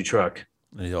Isuzu truck.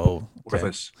 Oh,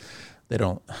 worthless. They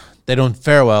don't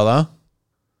fare well, huh?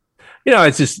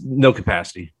 It's just no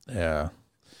capacity. Yeah.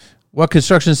 What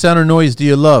construction sound or noise do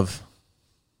you love?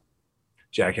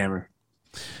 Jackhammer.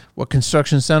 What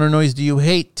construction sound or noise do you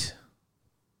hate?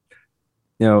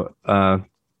 Angle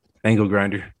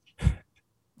grinder.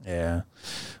 Yeah.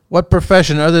 What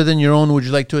profession other than your own would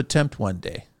you like to attempt one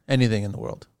day? Anything in the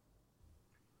world?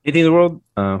 Anything in the world?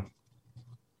 I'm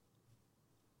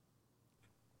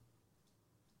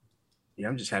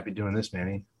just happy doing this,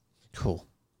 Manny. Cool.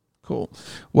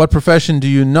 What profession do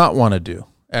you not want to do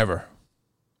ever?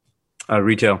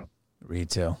 Retail.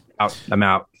 I'm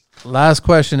out. Last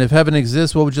question. If heaven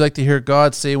exists, what would you like to hear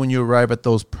God say when you arrive at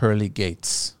those pearly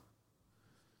gates?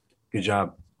 Good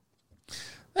job.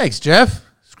 Thanks, Jeff.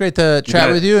 It's great to chat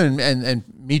with you and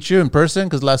meet you in person,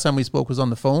 because last time we spoke was on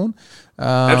the phone.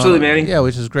 Absolutely, Manny. Yeah,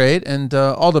 which is great. And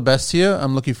all the best to you.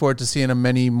 I'm looking forward to seeing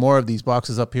many more of these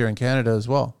boxes up here in Canada as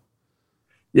well.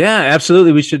 Yeah,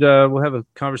 absolutely. We should we'll have a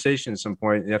conversation at some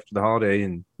point after the holiday,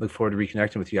 and look forward to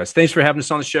reconnecting with you guys. Thanks for having us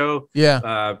on the show.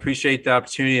 Yeah. Appreciate the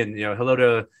opportunity, and hello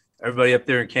to everybody up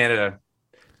there in Canada.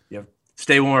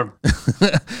 Stay warm.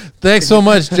 Thanks so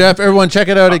much, Jeff. Everyone, check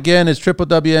it out again. It's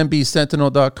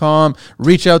www.mbsentinel.com.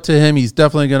 Reach out to him. He's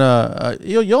definitely going to,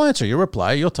 you'll answer, you'll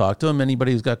reply, you'll talk to him.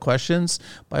 Anybody who's got questions,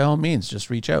 by all means, just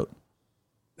reach out.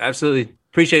 Absolutely.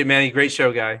 Appreciate it, Manny. Great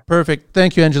show, guy. Perfect.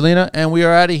 Thank you, Angelina. And we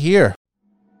are out of here.